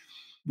think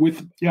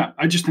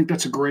I just think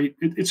it's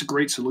a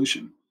great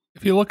solution.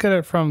 If you look at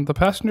it from the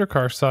passenger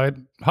car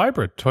side,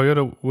 hybrid,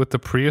 Toyota with the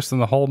Prius and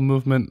the whole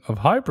movement of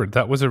hybrid,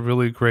 that was a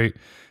really great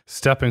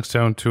stepping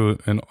stone to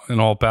an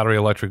all battery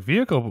electric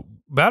vehicle.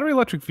 Battery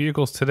electric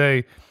vehicles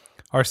today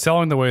are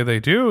selling the way they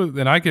do,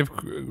 then I give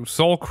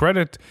sole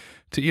credit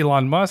to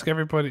Elon Musk.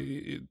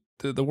 Everybody,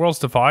 the world's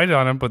divided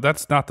on him, but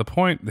that's not the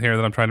point here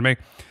that I'm trying to make.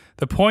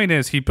 The point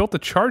is he built the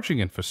charging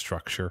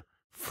infrastructure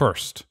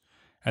first,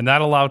 and that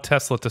allowed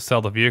Tesla to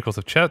sell the vehicles.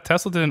 If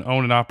Tesla didn't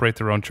own and operate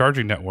their own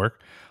charging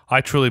network,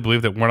 I truly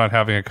believe that we're not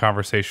having a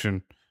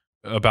conversation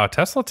about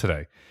Tesla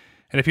today.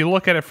 And if you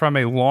look at it from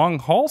a long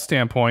haul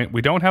standpoint,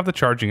 we don't have the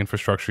charging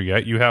infrastructure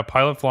yet. You have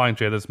Pilot Flying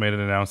J that's made an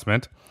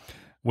announcement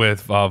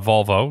with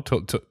Volvo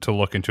to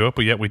look into it,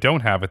 but yet we don't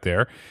have it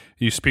there.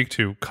 You speak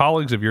to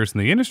colleagues of yours in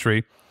the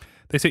industry,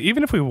 they say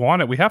even if we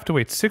want it, we have to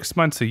wait 6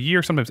 months, a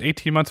year, sometimes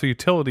 18 months of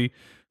utility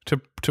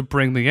to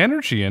bring the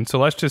energy in. So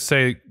let's just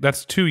say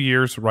that's 2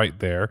 years right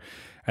there.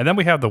 And then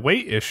we have the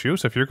weight issue.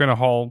 So if you're going to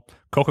haul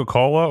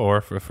Coca-Cola,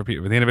 or for the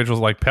individuals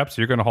like Pepsi,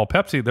 you're going to haul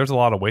Pepsi, there's a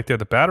lot of weight there.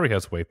 The battery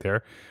has weight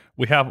there.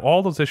 We have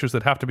all those issues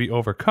that have to be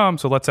overcome.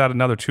 So let's add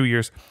another 2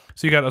 years.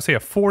 So you got, let's say, a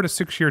 4 to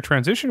 6 year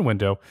transition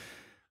window.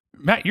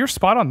 Matt, you're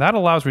spot on. That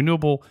allows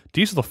renewable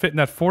diesel to fit in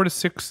that 4 to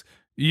 6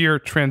 year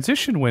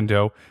transition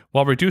window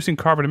while reducing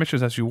carbon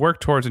emissions as you work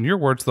towards, in your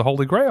words, the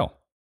Holy Grail.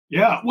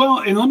 Yeah, well,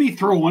 and let me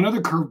throw one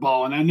other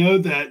curveball. And I know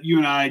that you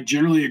and I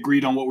generally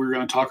agreed on what we were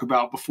going to talk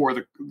about before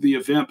the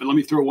event, but let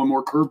me throw one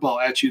more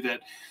curveball at you that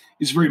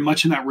is very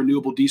much in that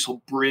renewable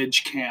diesel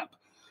bridge camp.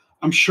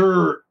 I'm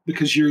sure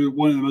because you're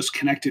one of the most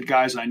connected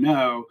guys I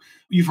know,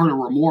 you've heard of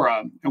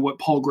Remora and what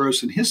Paul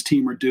Gross and his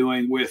team are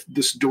doing with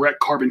this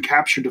direct carbon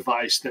capture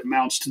device that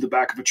mounts to the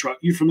back of a truck.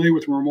 You familiar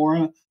with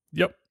Remora?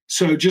 Yep.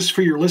 So just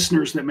for your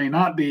listeners that may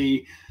not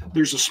be,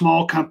 there's a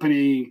small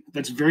company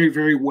that's very,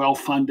 very well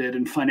funded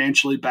and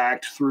financially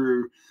backed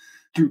through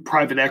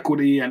private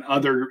equity and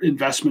other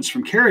investments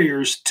from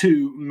carriers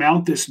to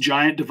mount this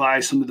giant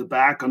device on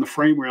the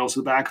frame rails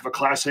of the back of a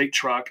Class 8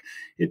 truck.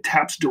 It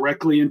taps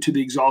directly into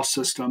the exhaust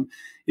system.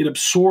 It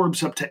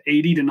absorbs up to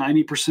 80 to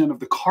 90% of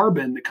the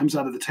carbon that comes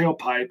out of the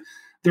tailpipe.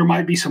 There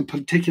might be some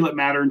particulate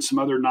matter and some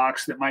other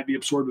NOx that might be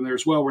absorbed in there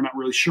as well. We're not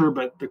really sure,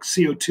 but the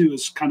CO2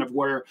 is kind of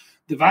where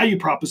the value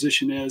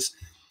proposition is.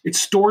 It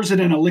stores it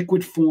in a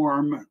liquid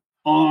form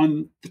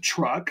on the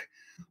truck.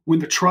 When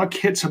the truck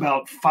hits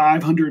about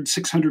 500,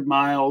 600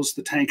 miles,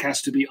 the tank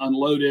has to be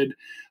unloaded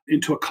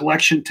into a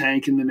collection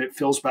tank, and then it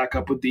fills back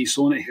up with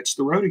diesel and it hits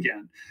the road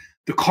again.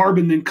 The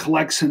carbon then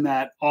collects in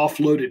that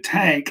offloaded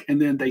tank,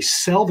 and then they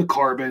sell the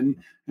carbon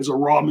as a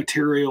raw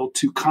material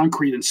to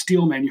concrete and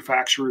steel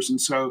manufacturers. And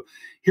so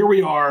here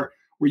we are,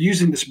 we're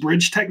using this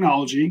bridge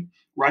technology,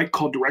 right,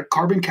 called direct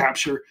carbon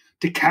capture,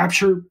 to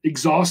capture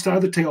exhaust out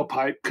of the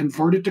tailpipe,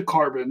 convert it to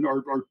carbon,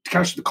 or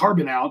capture the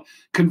carbon out,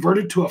 convert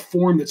it to a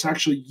form that's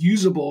actually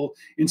usable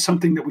in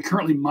something that we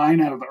currently mine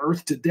out of the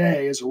earth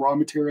today as a raw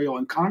material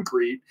in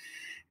concrete.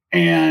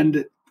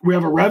 And we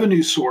have a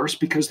revenue source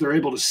because they're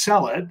able to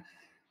sell it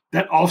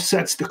that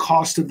offsets the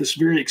cost of this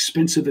very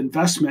expensive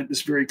investment,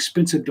 this very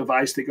expensive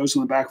device that goes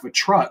on the back of a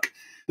truck.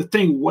 The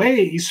thing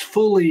weighs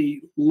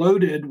fully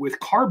loaded with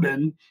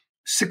carbon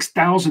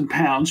 6,000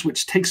 pounds,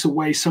 which takes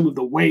away some of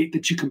the weight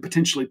that you can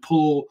potentially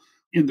pull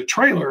in the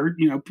trailer,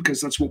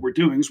 because that's what we're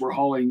doing is we're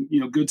hauling,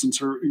 goods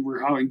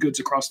we're hauling goods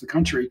across the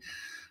country.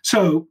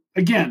 So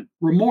again,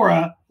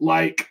 Remora,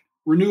 like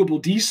renewable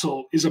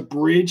diesel, is a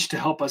bridge to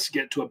help us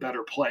get to a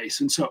better place.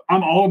 And so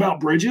I'm all about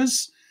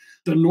bridges.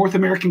 The North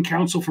American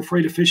Council for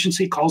Freight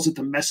Efficiency calls it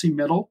the messy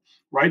middle,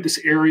 right? This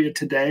area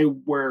today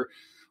where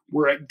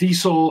we're at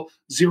diesel,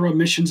 zero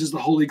emissions is the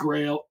holy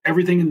grail.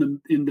 Everything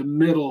in the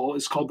middle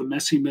is called the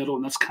messy middle,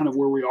 and that's kind of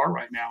where we are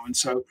right now. And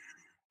so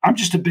I'm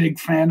just a big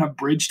fan of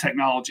bridge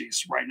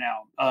technologies right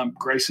now.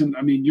 Grayson,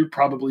 I mean, you're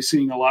probably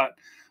seeing a lot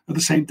of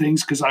the same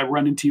things because I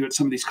run into you at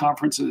some of these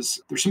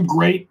conferences. There's some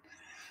great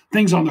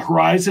things on the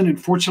horizon.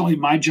 And fortunately,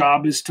 my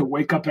job is to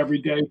wake up every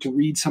day to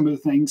read some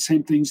of the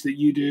same things that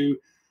you do,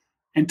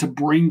 and to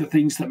bring the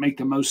things that make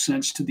the most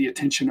sense to the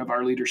attention of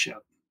our leadership.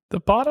 The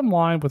bottom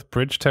line with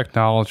bridge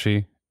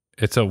technology,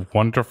 it's a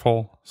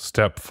wonderful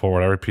step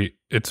forward. I repeat,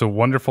 it's a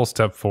wonderful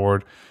step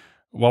forward.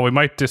 While we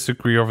might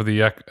disagree over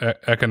the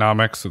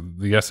economics of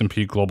the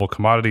S&P Global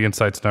Commodity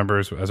Insights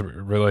numbers as it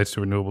relates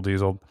to renewable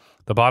diesel,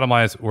 the bottom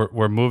line is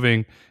we're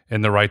moving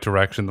in the right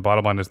direction. The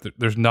bottom line is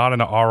there's not an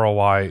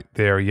ROI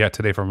there yet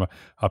today from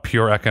a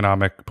pure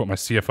economic, put my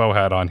CFO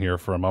hat on here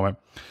for a moment.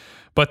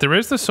 But there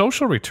is the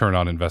social return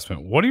on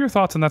investment. What are your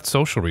thoughts on that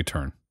social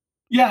return?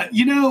 Yeah,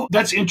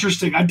 that's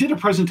interesting. I did a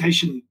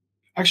presentation.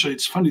 Actually,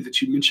 it's funny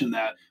that you mentioned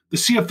that. The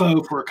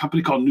CFO for a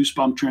company called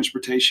Nussbaum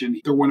Transportation,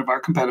 they're one of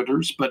our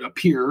competitors, but a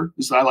peer,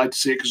 as I like to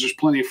say it, because there's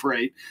plenty of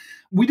freight.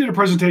 We did a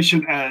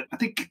presentation at, I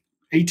think,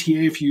 ATA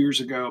a few years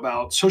ago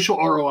about social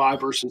ROI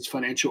versus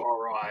financial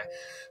ROI.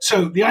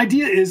 So the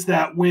idea is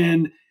that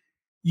when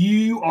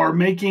you are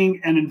making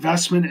an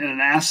investment in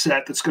an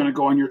asset that's going to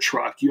go on your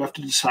truck, you have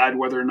to decide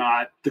whether or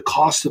not the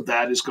cost of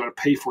that is going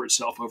to pay for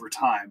itself over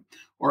time,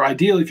 or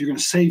ideally, if you're going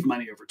to save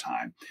money over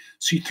time.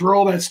 So you throw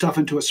all that stuff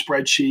into a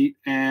spreadsheet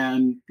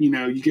and,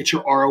 you get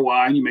your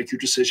ROI and you make your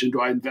decision, do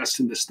I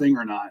invest in this thing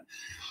or not?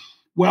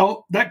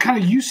 Well, that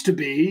kind of used to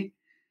be,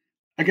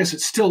 I guess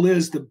it still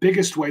is, the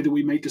biggest way that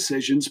we make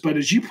decisions. But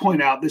as you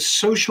point out, this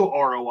social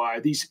ROI,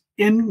 these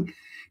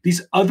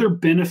other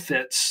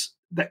benefits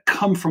that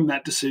come from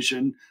that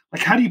decision,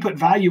 like how do you put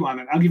value on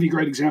it? I'll give you a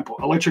great example.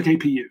 Electric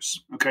APUs.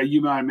 Okay.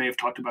 You and I may have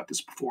talked about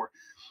this before.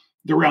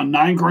 They're around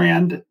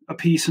 $9,000 a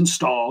piece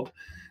installed.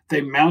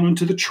 They mount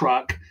onto the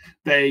truck.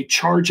 They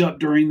charge up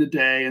during the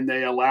day, and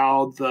they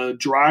allow the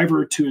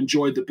driver to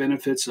enjoy the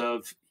benefits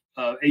of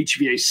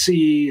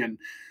HVAC and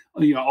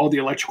all the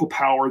electrical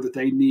power that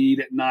they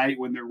need at night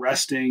when they're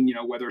resting,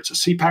 whether it's a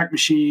CPAC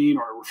machine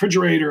or a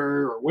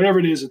refrigerator or whatever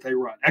it is that they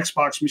run,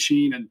 Xbox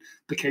machine in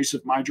the case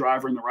of my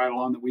driver and the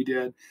ride-along that we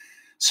did.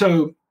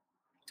 So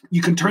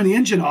you can turn the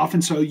engine off,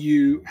 and so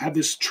you have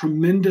this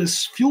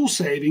tremendous fuel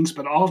savings,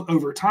 but all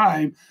over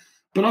time,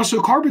 but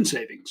also carbon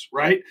savings,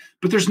 right?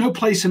 But there's no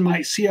place in my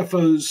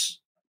CFO's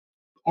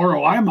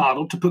ROI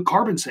model to put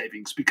carbon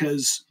savings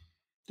because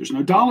there's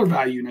no dollar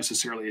value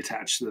necessarily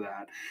attached to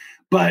that.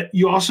 But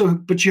you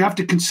have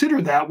to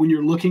consider that when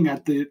you're looking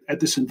at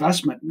this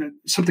investment.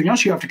 Something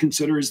else you have to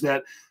consider is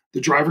that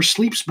the driver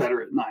sleeps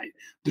better at night.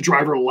 The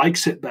driver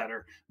likes it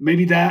better.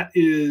 Maybe that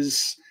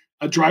is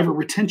a driver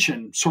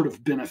retention sort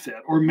of benefit,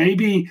 or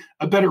maybe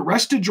a better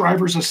rested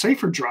driver is a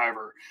safer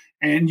driver.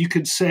 And you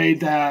could say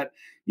that,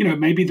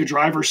 maybe the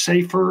driver's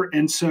safer.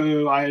 And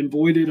so I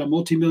avoided a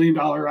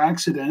multi-million-dollar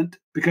accident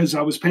because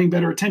I was paying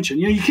better attention.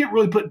 You can't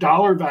really put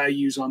dollar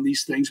values on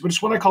these things, but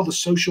it's what I call the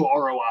social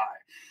ROI.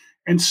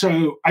 And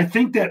so I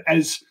think that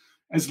as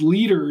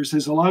leaders,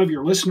 as a lot of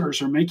your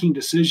listeners are making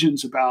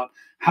decisions about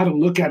how to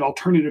look at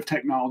alternative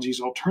technologies,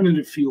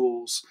 alternative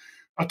fuels,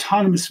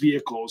 autonomous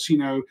vehicles,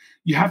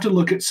 you have to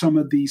look at some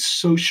of these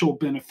social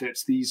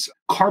benefits, these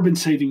carbon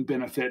saving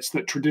benefits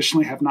that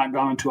traditionally have not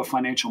gone into a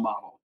financial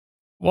model.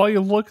 While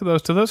you look at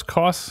those, do those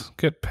costs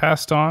get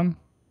passed on,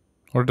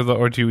 or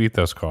do you eat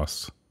those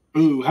costs?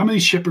 Ooh, how many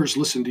shippers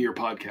listen to your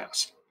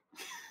podcast?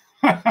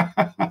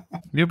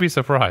 You'll be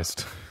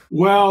surprised.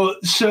 Well,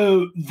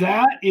 so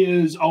that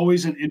is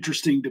always an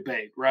interesting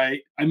debate, right?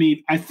 I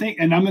mean, I think,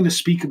 and I'm going to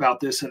speak about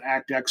this at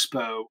ACT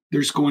Expo.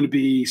 There's going to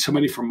be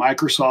somebody from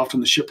Microsoft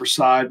on the shipper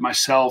side,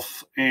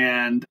 myself,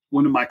 and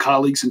one of my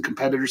colleagues and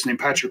competitors named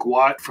Patrick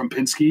Watt from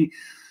Penske.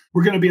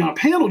 We're going to be on a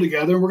panel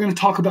together, and we're going to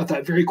talk about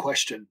that very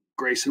question,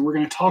 Grayson. We're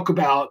going to talk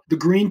about the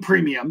green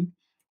premium,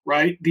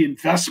 right? The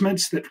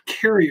investments that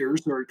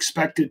carriers are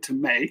expected to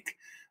make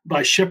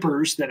by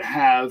shippers that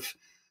have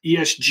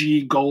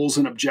ESG goals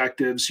and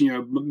objectives,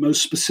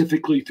 most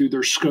specifically through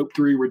their scope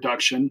 3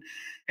 reduction.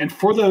 And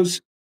for those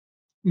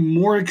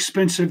more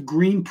expensive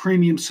green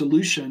premium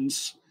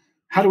solutions,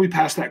 how do we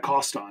pass that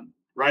cost on,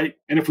 right?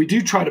 And if we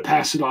do try to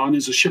pass it on,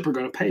 is a shipper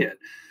going to pay it?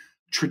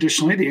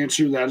 Traditionally, the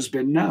answer to that has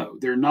been no.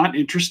 They're not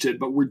interested,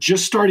 but we're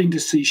just starting to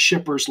see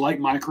shippers like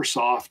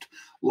Microsoft,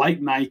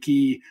 like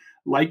Nike,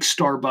 like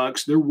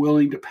Starbucks, they're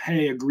willing to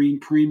pay a green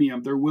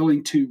premium. They're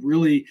willing to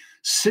really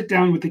sit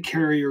down with the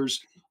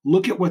carriers,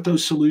 look at what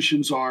those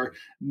solutions are,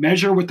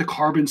 measure what the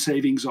carbon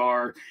savings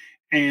are,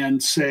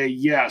 and say,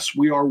 yes,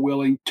 we are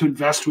willing to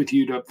invest with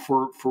you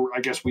for I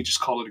guess we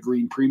just call it a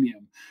green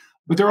premium.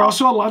 But there are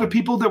also a lot of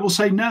people that will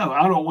say, no,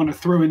 I don't want to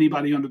throw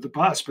anybody under the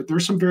bus. But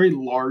there's some very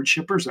large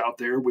shippers out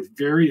there with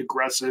very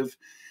aggressive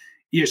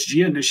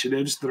ESG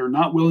initiatives that are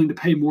not willing to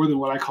pay more than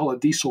what I call a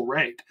diesel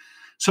rate.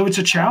 So it's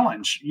a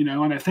challenge,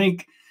 and I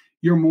think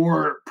your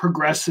more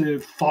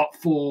progressive,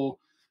 thoughtful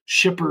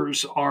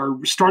shippers are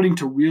starting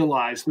to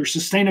realize their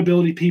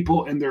sustainability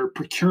people and their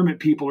procurement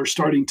people are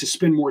starting to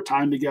spend more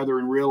time together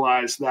and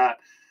realize that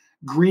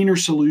greener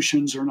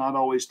solutions are not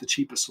always the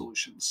cheapest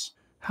solutions.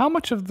 How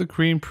much of the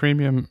green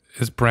premium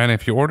is brand?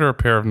 If you order a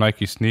pair of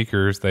Nike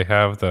sneakers, they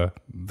have the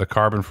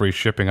carbon-free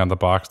shipping on the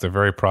box. They're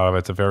very proud of it.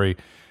 It's a very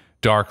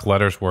dark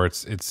letters where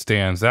it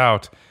stands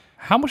out.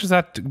 How much does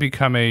that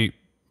become a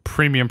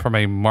premium from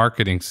a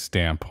marketing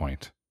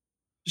standpoint?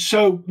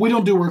 So we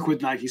don't do work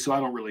with Nike, so I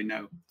don't really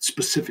know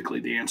specifically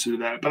the answer to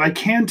that. But I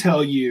can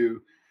tell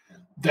you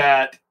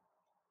that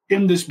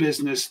in this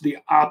business, the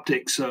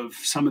optics of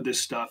some of this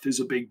stuff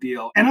is a big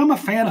deal. And I'm a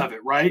fan of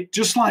it, right?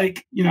 Just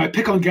like, I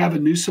pick on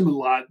Gavin Newsom a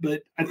lot,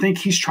 but I think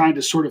he's trying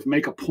to sort of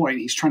make a point.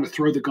 He's trying to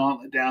throw the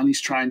gauntlet down.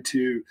 He's trying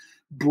to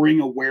bring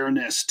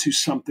awareness to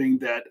something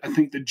that I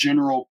think the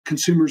general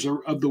consumers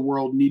of the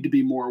world need to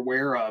be more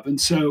aware of.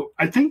 And so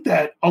I think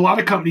that a lot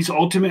of companies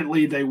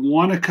ultimately, they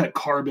want to cut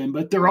carbon,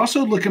 but they're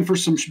also looking for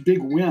some big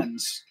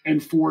wins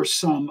and for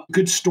some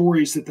good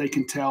stories that they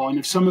can tell. And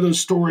if some of those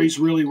stories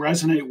really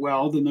resonate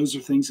well, then those are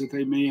things that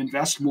they may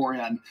invest more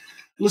in.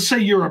 Let's say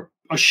you're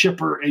a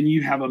shipper and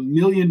you have $1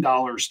 million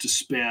to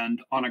spend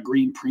on a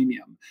green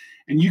premium,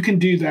 and you can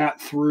do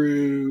that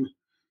through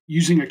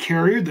using a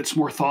carrier that's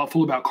more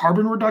thoughtful about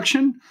carbon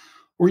reduction,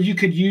 or you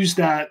could use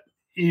that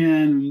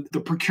in the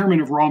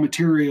procurement of raw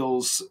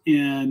materials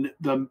in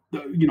the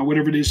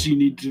whatever it is you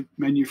need to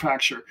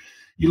manufacture.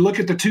 You look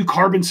at the two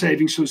carbon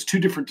savings, so it's two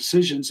different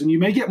decisions, and you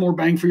may get more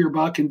bang for your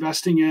buck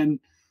investing in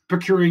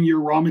procuring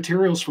your raw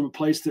materials from a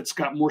place that's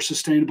got more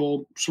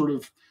sustainable sort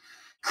of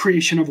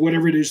creation of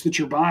whatever it is that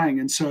you're buying.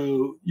 And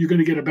so you're going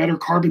to get a better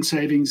carbon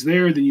savings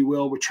there than you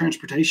will with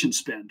transportation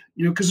spend,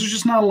 because there's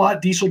just not a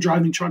lot diesel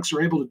driving trucks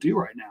are able to do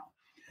right now.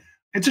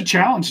 It's a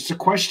challenge. It's a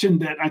question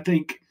that I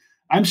think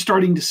I'm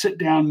starting to sit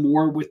down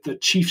more with the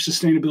chief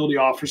sustainability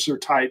officer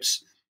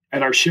types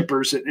at our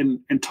shippers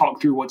and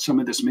talk through what some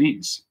of this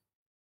means.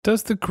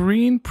 Does the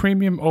green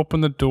premium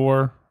open the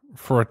door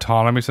for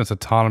autonomy, since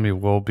autonomy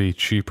will be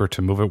cheaper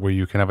to move it, where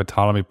you can have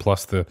autonomy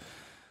plus the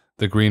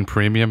green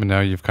premium, and now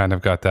you've kind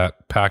of got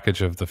that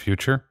package of the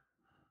future?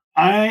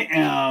 I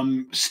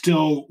am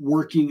still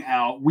working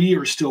out. We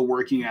are still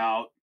working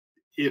out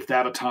if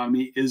that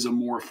autonomy is a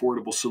more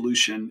affordable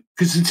solution.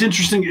 Because it's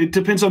interesting. It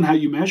depends on how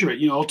you measure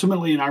it.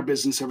 Ultimately in our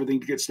business, everything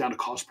gets down to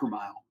cost per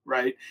mile,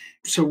 right?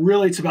 So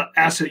really it's about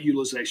asset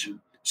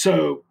utilization.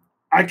 So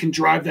I can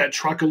drive that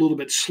truck a little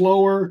bit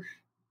slower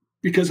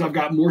because I've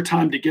got more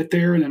time to get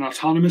there in an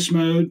autonomous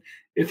mode.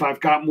 If I've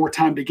got more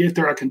time to get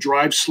there, I can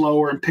drive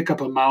slower and pick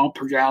up a mile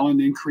per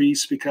gallon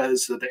increase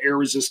because the air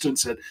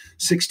resistance at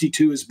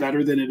 62 is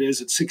better than it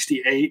is at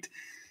 68.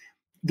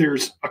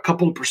 There's a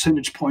couple of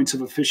percentage points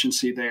of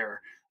efficiency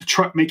there. The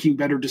truck making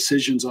better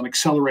decisions on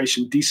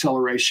acceleration,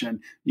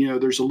 deceleration,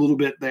 there's a little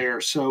bit there.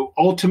 So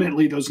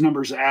ultimately, those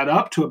numbers add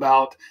up to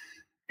about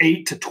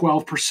 8 to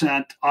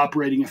 12%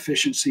 operating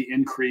efficiency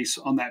increase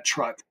on that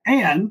truck.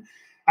 And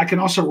I can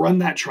also run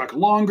that truck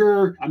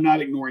longer. I'm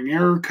not ignoring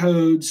error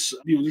codes.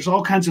 There's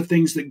all kinds of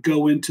things that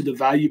go into the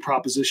value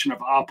proposition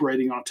of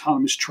operating an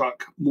autonomous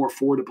truck more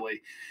affordably.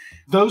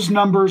 Those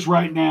numbers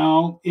right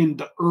now in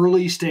the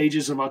early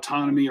stages of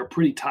autonomy are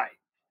pretty tight.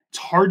 It's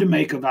hard to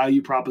make a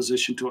value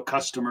proposition to a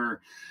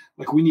customer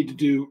like we need to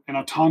do an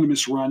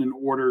autonomous run in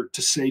order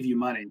to save you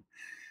money.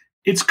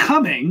 It's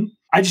coming.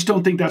 I just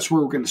don't think that's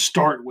where we're going to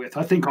start with.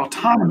 I think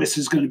autonomous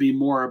is going to be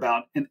more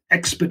about an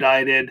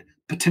expedited,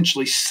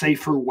 potentially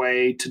safer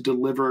way to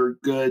deliver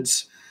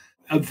goods.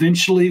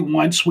 Eventually,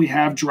 once we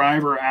have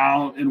driver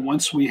out and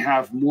once we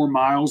have more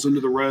miles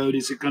into the road,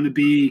 is it going to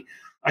be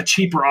a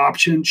cheaper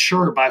option?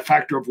 Sure. By a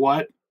factor of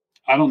what?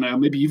 I don't know.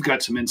 Maybe you've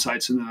got some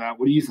insights into that.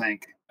 What do you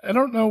think? I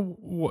don't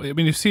know. I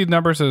mean, you see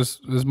numbers as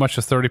much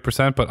as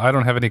 30%, but I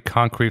don't have any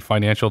concrete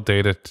financial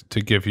data to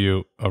give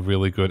you a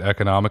really good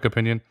economic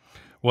opinion.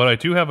 What I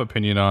do have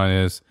opinion on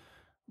is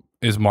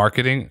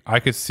marketing. I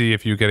could see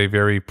if you get a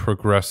very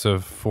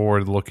progressive,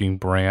 forward-looking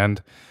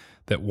brand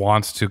that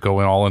wants to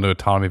go all into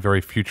autonomy, very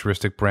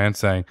futuristic brand,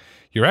 saying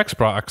your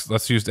Xbox,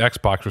 let's use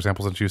Xbox for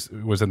example, since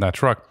you was in that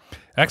truck.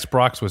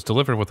 Xbox was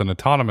delivered with an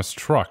autonomous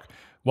truck.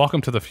 Welcome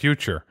to the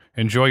future.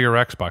 Enjoy your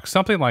Xbox.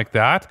 Something like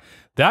that.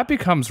 That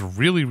becomes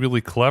really,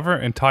 really clever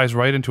and ties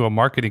right into a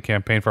marketing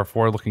campaign for a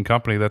forward-looking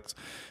company that's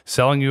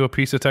selling you a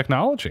piece of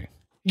technology.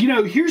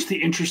 Here's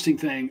the interesting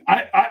thing.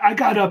 I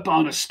got up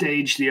on a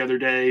stage the other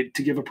day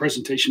to give a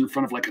presentation in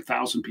front of like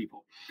 1,000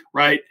 people,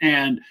 right?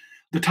 And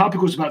the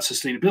topic was about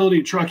sustainability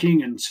and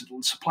trucking and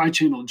supply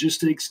chain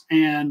logistics.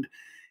 And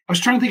I was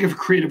trying to think of a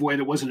creative way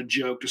that wasn't a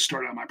joke to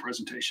start out my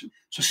presentation.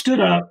 So I stood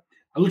up,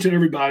 I looked at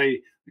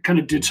everybody, I kind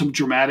of did some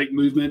dramatic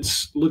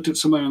movements, looked at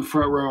somebody on the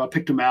front row, I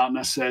picked them out, and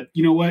I said,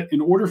 you know what? In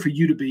order for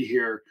you to be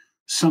here,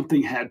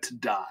 something had to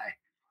die.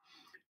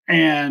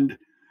 And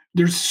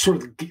there's sort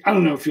of, I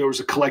don't know if there was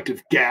a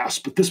collective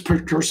gasp, but this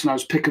person I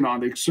was picking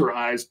on, their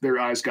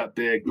eyes got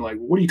big. Like,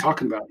 what are you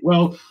talking about?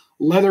 Well,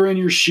 leather in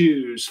your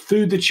shoes,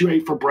 food that you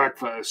ate for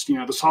breakfast,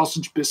 the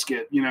sausage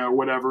biscuit,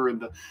 whatever,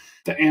 and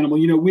the animal.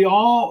 We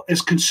all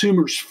as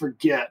consumers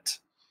forget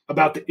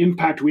about the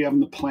impact we have on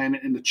the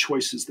planet and the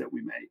choices that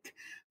we make.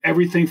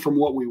 Everything from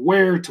what we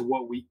wear to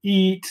what we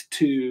eat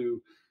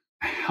to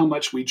how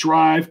much we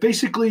drive,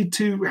 basically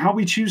to how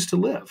we choose to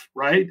live,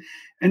 right?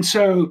 And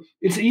so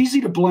it's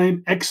easy to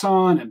blame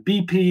Exxon and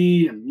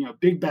BP and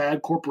big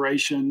bad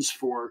corporations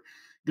for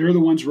they're the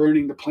ones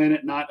ruining the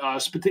planet, not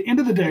us. But at the end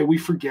of the day, we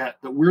forget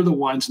that we're the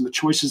ones and the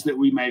choices that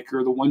we make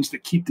are the ones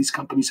that keep these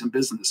companies in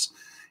business.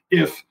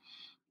 If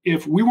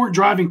we weren't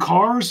driving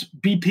cars,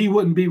 BP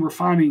wouldn't be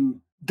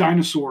refining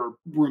dinosaur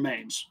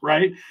remains,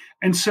 right?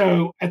 And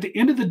so at the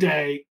end of the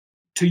day,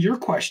 to your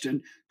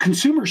question,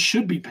 consumers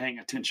should be paying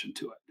attention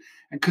to it.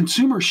 And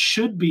consumers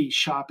should be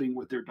shopping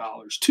with their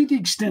dollars to the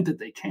extent that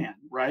they can,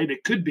 right?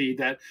 It could be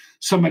that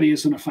somebody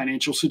is in a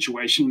financial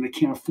situation and they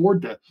can't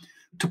afford to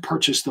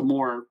purchase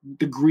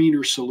the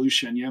greener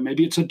solution.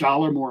 Maybe it's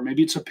 $1 more,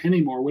 maybe it's a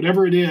penny more,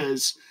 whatever it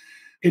is,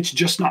 it's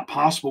just not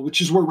possible, which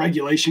is where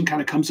regulation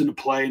kind of comes into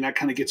play. And that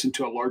kind of gets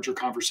into a larger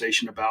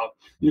conversation about,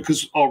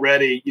 because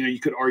already, you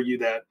could argue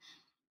that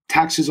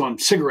taxes on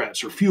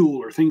cigarettes or fuel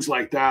or things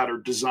like that are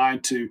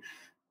designed to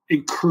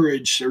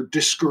encourage or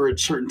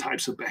discourage certain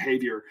types of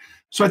behavior.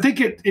 So I think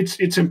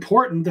it's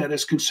important that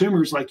as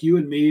consumers like you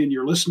and me and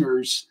your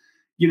listeners,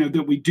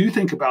 that we do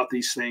think about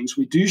these things.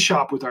 We do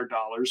shop with our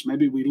dollars.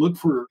 Maybe we look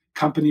for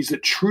companies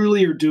that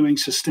truly are doing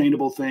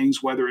sustainable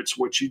things, whether it's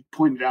what you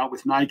pointed out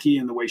with Nike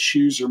and the way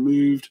shoes are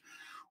moved,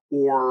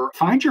 or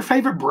find your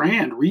favorite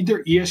brand, read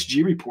their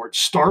ESG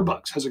reports.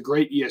 Starbucks has a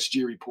great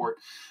ESG report.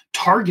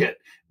 Target,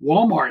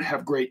 Walmart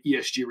have great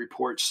ESG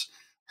reports.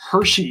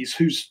 Hershey's,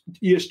 whose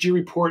ESG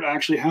report I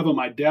actually have on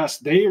my desk,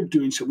 they are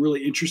doing some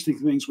really interesting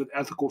things with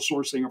ethical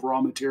sourcing of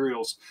raw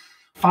materials.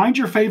 Find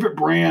your favorite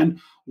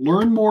brand,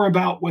 learn more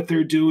about what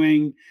they're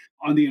doing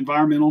on the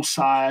environmental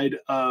side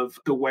of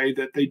the way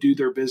that they do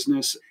their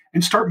business,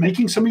 and start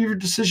making some of your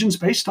decisions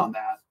based on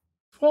that.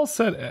 Well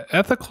said.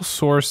 Ethical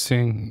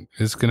sourcing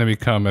is going to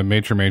become a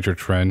major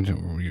trend.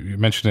 You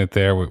mentioned it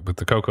there with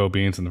the cocoa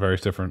beans and the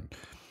various different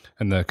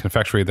and the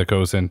confectionery that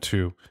goes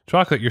into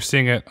chocolate. You're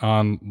seeing it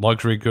on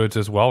luxury goods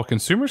as well.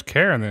 Consumers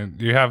care, and then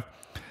you have,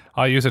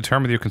 I'll use a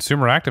term with you,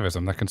 consumer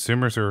activism. That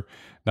consumers are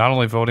not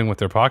only voting with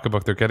their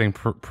pocketbook, they're getting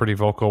pretty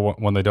vocal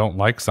when they don't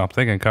like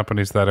something, and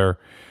companies that are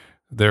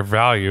their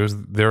values,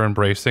 they're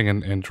embracing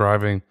and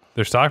driving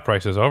their stock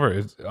prices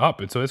up.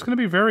 And so it's going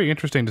to be very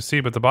interesting to see.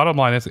 But the bottom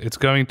line is it's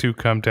going to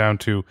come down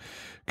to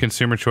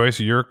consumer choice.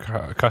 Your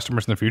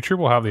customers in the future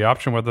will have the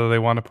option whether they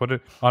want to put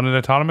it on an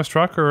autonomous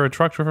truck or a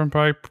truck driven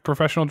by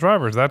professional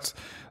drivers.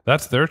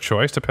 That's their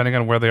choice, depending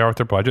on where they are with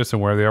their budgets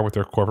and where they are with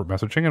their corporate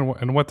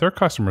messaging and what their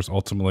customers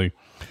ultimately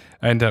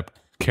end up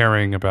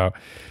caring about.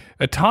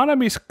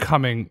 Autonomy's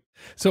coming.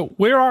 So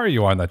where are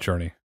you on that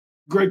journey?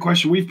 Great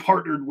question. We've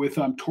partnered with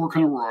Torque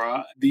and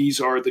Aurora. These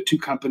are the two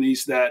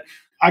companies that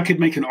I could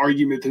make an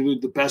argument that they're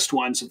the best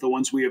ones of the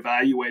ones we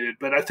evaluated.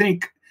 But I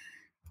think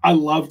I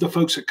love the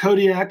folks at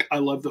Kodiak. I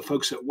love the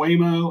folks at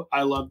Waymo.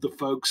 I love the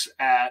folks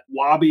at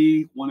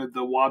Wabi. One of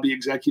the Wabi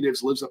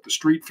executives lives up the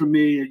street from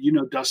me.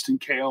 Dustin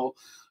Kale.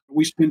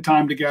 We spend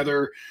time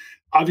together.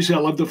 Obviously, I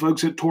love the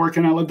folks at Torque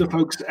and I love the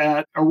folks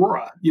at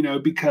Aurora,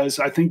 because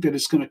I think that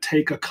it's going to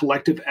take a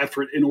collective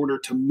effort in order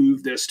to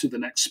move this to the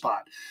next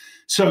spot.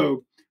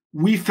 So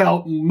we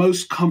felt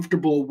most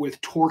comfortable with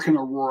Torque and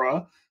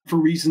Aurora for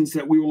reasons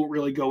that we won't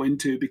really go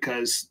into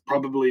because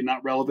probably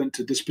not relevant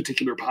to this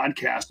particular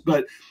podcast.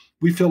 But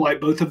we feel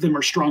like both of them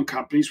are strong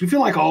companies. We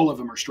feel like all of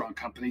them are strong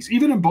companies.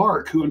 Even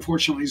Embark, who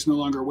unfortunately is no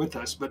longer with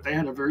us, but they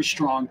had a very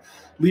strong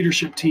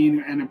leadership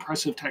team and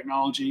impressive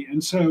technology.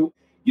 And so,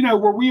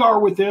 where we are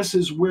with this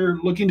is we're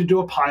looking to do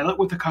a pilot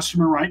with a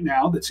customer right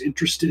now that's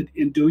interested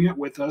in doing it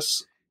with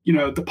us.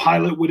 The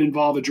pilot would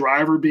involve a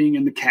driver being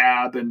in the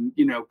cab and,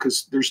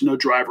 because there's no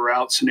driver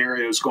out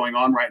scenarios going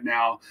on right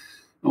now,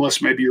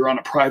 unless maybe you're on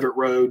a private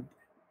road,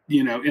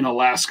 in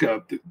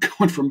Alaska,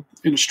 going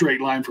in a straight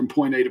line from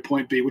point A to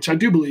point B, which I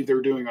do believe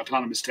they're doing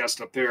autonomous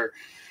tests up there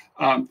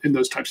in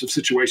those types of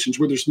situations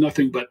where there's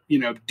nothing but,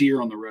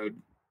 deer on the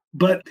road.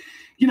 But,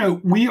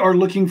 we are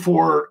looking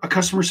for a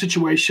customer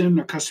situation,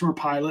 a customer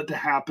pilot to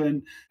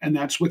happen. And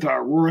that's with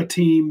our Aurora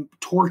team.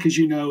 Torque, as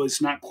you know,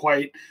 is not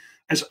quite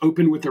as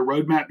open with their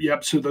roadmap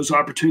yet. So those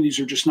opportunities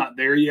are just not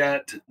there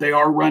yet. They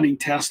are running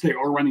tests, they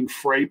are running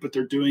freight, but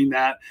they're doing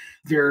that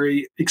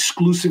very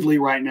exclusively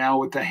right now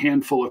with a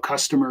handful of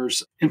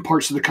customers in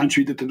parts of the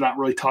country that they're not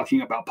really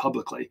talking about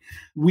publicly.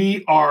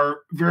 We are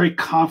very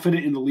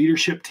confident in the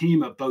leadership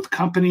team of both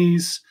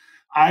companies.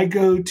 I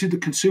go to the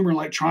Consumer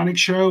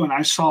Electronics Show and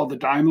I saw the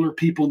Daimler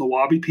people and the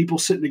Wabi people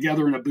sitting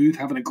together in a booth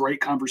having a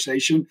great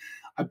conversation.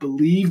 I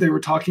believe they were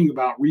talking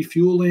about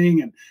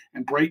refueling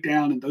and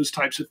breakdown and those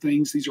types of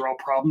things. These are all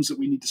problems that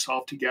we need to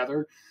solve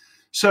together.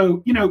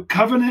 So,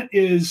 Covenant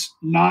is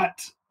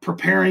not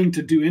preparing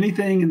to do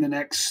anything in the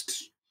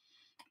next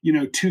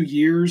 2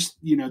 years.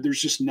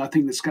 There's just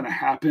nothing that's going to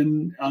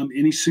happen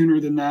any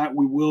sooner than that.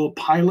 We will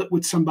pilot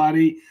with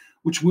somebody,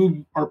 which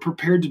we are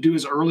prepared to do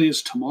as early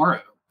as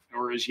tomorrow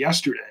or as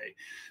yesterday,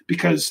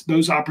 because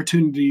those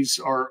opportunities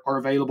are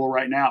available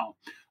right now.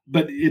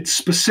 But it's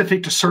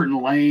specific to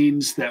certain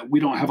lanes that we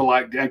don't have a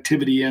lot of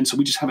activity in, so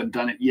we just haven't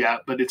done it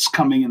yet. But it's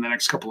coming in the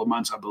next couple of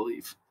months, I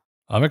believe.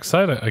 I'm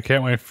excited. I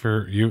can't wait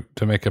for you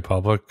to make it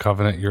public.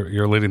 Covenant,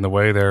 you're leading the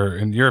way there.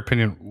 In your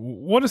opinion,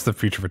 what is the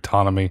future of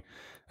autonomy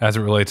as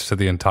it relates to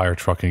the entire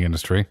trucking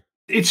industry?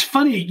 It's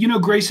funny,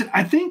 Grayson,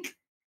 I think,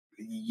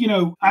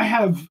 I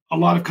have a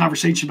lot of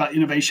conversation about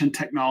innovation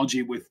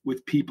technology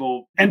with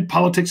people and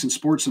politics and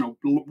sports and a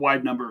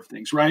wide number of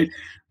things, right?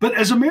 But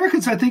as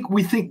Americans, I think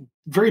we think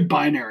very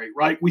binary,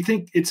 right? We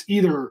think it's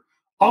either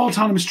all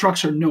autonomous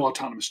trucks or no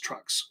autonomous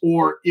trucks,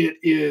 or it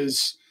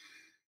is,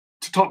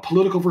 to talk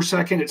political for a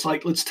second, it's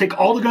like, let's take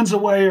all the guns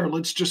away, or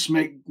let's just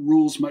make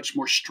rules much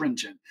more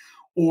stringent.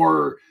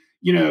 Or,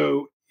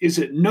 is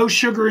it no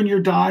sugar in your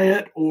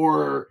diet,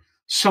 or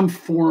some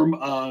form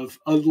of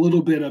a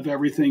little bit of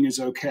everything is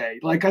okay?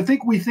 Like, I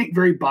think we think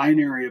very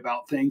binary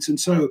about things. And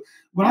so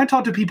when I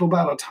talk to people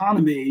about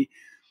autonomy,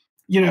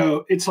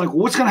 it's like, well,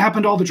 what's going to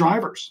happen to all the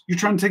drivers? You're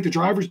trying to take the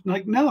drivers?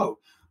 Like, no,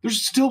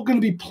 there's still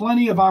going to be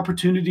plenty of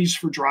opportunities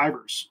for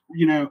drivers.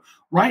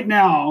 Right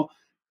now,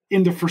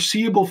 in the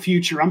foreseeable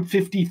future, I'm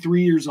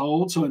 53 years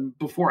old. So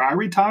before I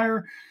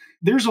retire,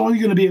 there's only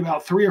going to be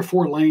about 3 or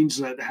 4 lanes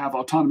that have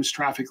autonomous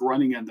traffic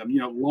running in them,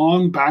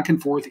 long back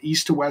and forth,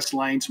 east to west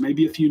lanes,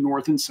 maybe a few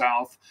north and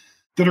south,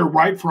 that are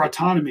ripe for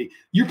autonomy.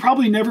 You're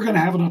probably never going to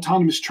have an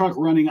autonomous truck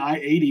running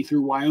I-80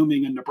 through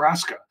Wyoming and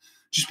Nebraska,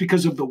 just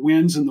because of the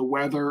winds and the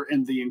weather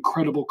and the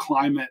incredible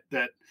climate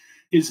that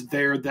is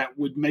there, that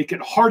would make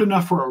it hard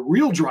enough for a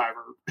real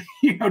driver,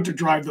 to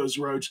drive those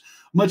roads,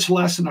 much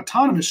less an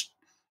autonomous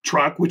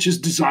truck, which is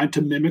designed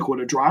to mimic what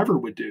a driver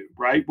would do,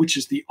 right? Which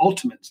is the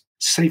ultimate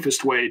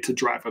safest way to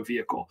drive a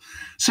vehicle.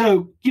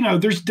 So,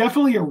 there's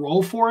definitely a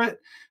role for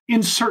it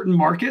in certain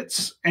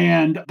markets.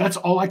 And that's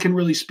all I can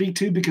really speak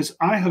to, because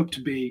I hope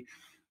to be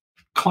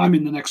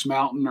climbing the next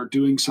mountain or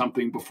doing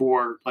something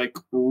before like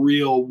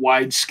real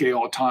wide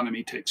scale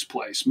autonomy takes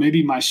place.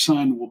 Maybe my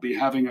son will be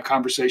having a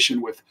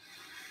conversation with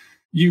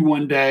you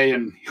one day,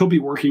 and he'll be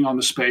working on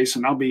the space,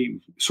 and I'll be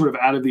sort of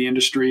out of the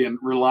industry and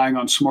relying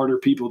on smarter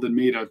people than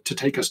me to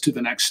take us to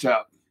the next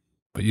step.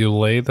 But you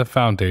lay the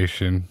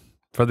foundation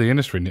for the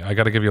industry. I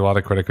got to give you a lot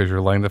of credit, because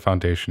you're laying the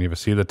foundation. You have a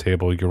seat at the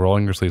table. You're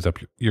rolling your sleeves up.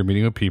 You're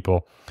meeting with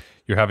people.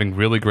 You're having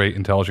really great,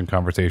 intelligent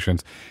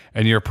conversations,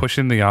 and you're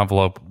pushing the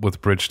envelope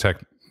with bridge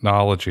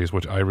technologies,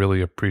 which I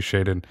really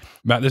appreciate. And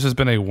Matt, this has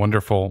been a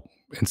wonderful,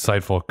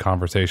 insightful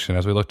conversation.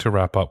 As we look to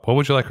wrap up, what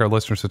would you like our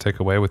listeners to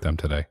take away with them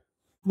today?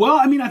 Well,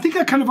 I mean, I think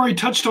I kind of already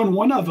touched on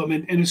one of them,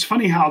 and it's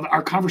funny how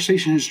our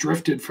conversation has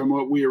drifted from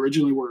what we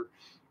originally were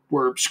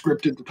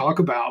scripted to talk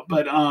about.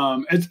 But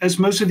as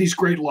most of these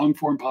great long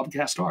form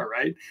podcasts are,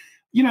 right?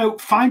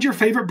 Find your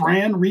favorite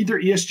brand, read their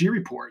ESG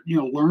report.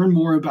 Learn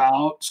more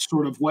about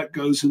sort of what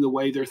goes in the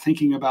way they're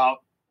thinking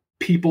about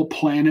people,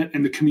 planet,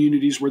 and the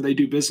communities where they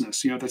do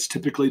business. That's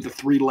typically the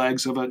 3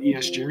 legs of an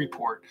ESG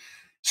report.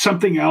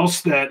 Something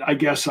else that I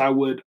guess I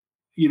would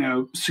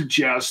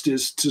suggest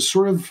is to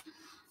sort of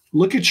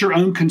look at your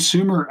own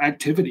consumer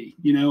activity,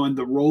 and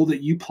the role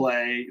that you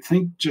play.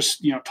 Think,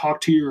 just,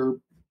 talk to your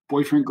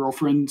boyfriend,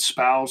 girlfriend,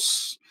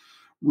 spouse,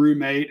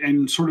 roommate,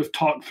 and sort of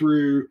talk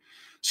through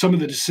some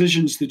of the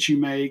decisions that you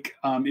make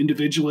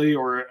individually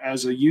or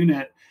as a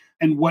unit,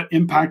 and what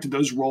impact did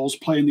those roles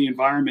play in the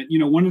environment.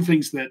 One of the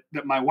things that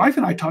my wife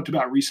and I talked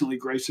about recently,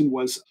 Grayson,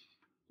 was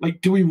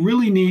like, do we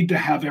really need to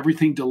have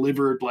everything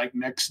delivered like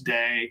next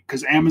day?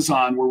 Because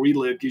Amazon, where we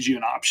live, gives you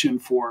an option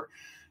for,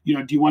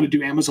 do you want to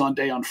do Amazon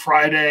Day on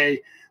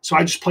Friday? So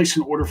I just placed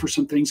an order for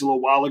some things a little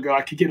while ago.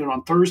 I could get it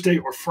on Thursday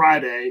or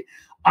Friday.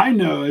 I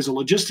know as a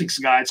logistics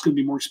guy, it's going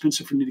to be more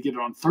expensive for me to get it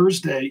on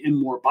Thursday in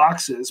more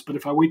boxes. But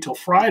if I wait till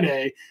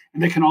Friday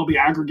and they can all be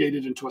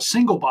aggregated into a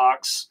single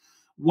box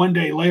one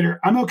day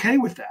later, I'm okay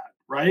with that,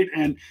 right?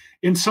 And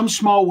in some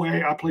small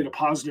way, I played a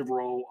positive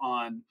role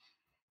on,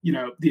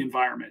 the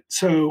environment.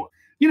 So,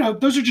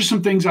 those are just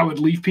some things I would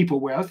leave people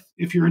with.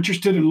 If you're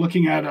interested in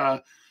looking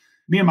at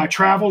me and my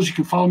travels, you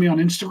can follow me on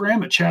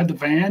Instagram at Chad the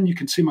Van. You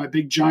can see my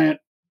big giant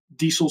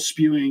diesel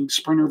spewing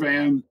Sprinter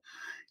van,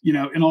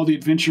 in all the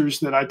adventures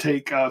that I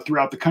take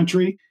throughout the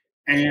country.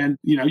 And,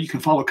 you can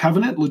follow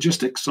Covenant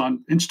Logistics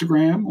on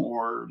Instagram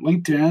or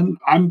LinkedIn.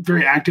 I'm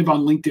very active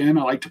on LinkedIn.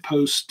 I like to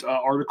post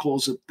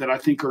articles that I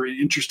think are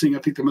interesting. I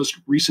think the most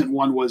recent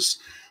one was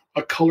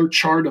a color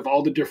chart of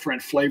all the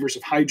different flavors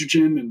of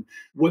hydrogen, and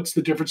what's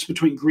the difference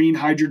between green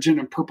hydrogen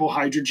and purple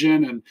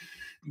hydrogen and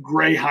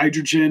gray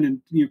hydrogen,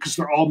 and because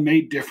they're all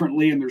made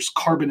differently, and there's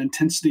carbon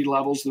intensity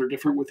levels that are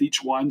different with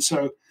each one.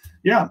 So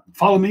yeah,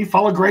 follow me,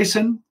 follow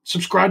Grayson,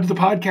 subscribe to the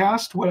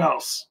podcast. What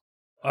else?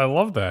 I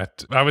love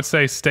that. I would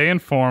say stay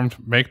informed,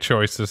 make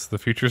choices. The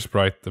future is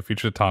bright, the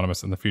future is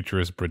autonomous, and the future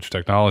is bridge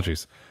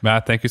technologies.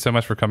 Matt, thank you so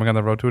much for coming on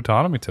the road to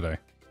autonomy today.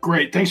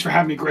 Great. Thanks for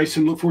having me,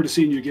 Grayson. Look forward to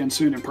seeing you again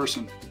soon in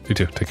person. You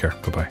too. Take care.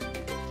 Bye-bye.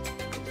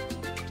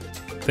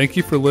 Thank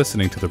you for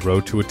listening to the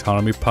Road to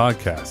Autonomy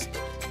podcast.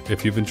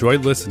 If you've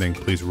enjoyed listening,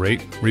 please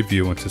rate,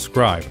 review, and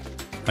subscribe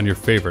on your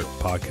favorite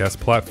podcast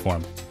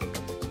platform.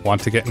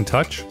 Want to get in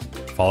touch?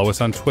 Follow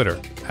us on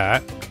Twitter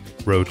at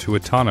Road to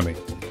Autonomy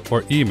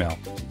or email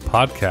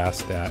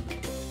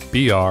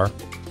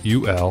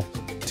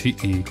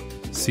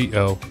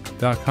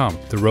podcast@brulteco.com.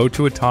 The Road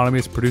to Autonomy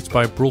is produced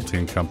by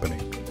Brulte & Company.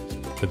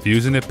 The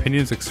views and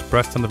opinions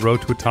expressed on the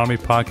Road to Autonomy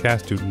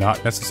podcast do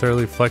not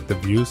necessarily reflect the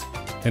views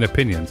and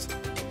opinions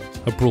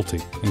of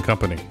Brulte &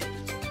 Company.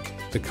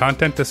 The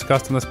content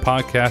discussed in this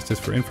podcast is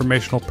for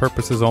informational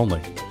purposes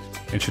only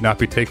and should not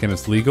be taken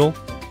as legal,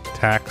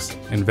 tax,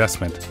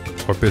 investment,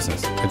 or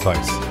business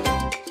advice.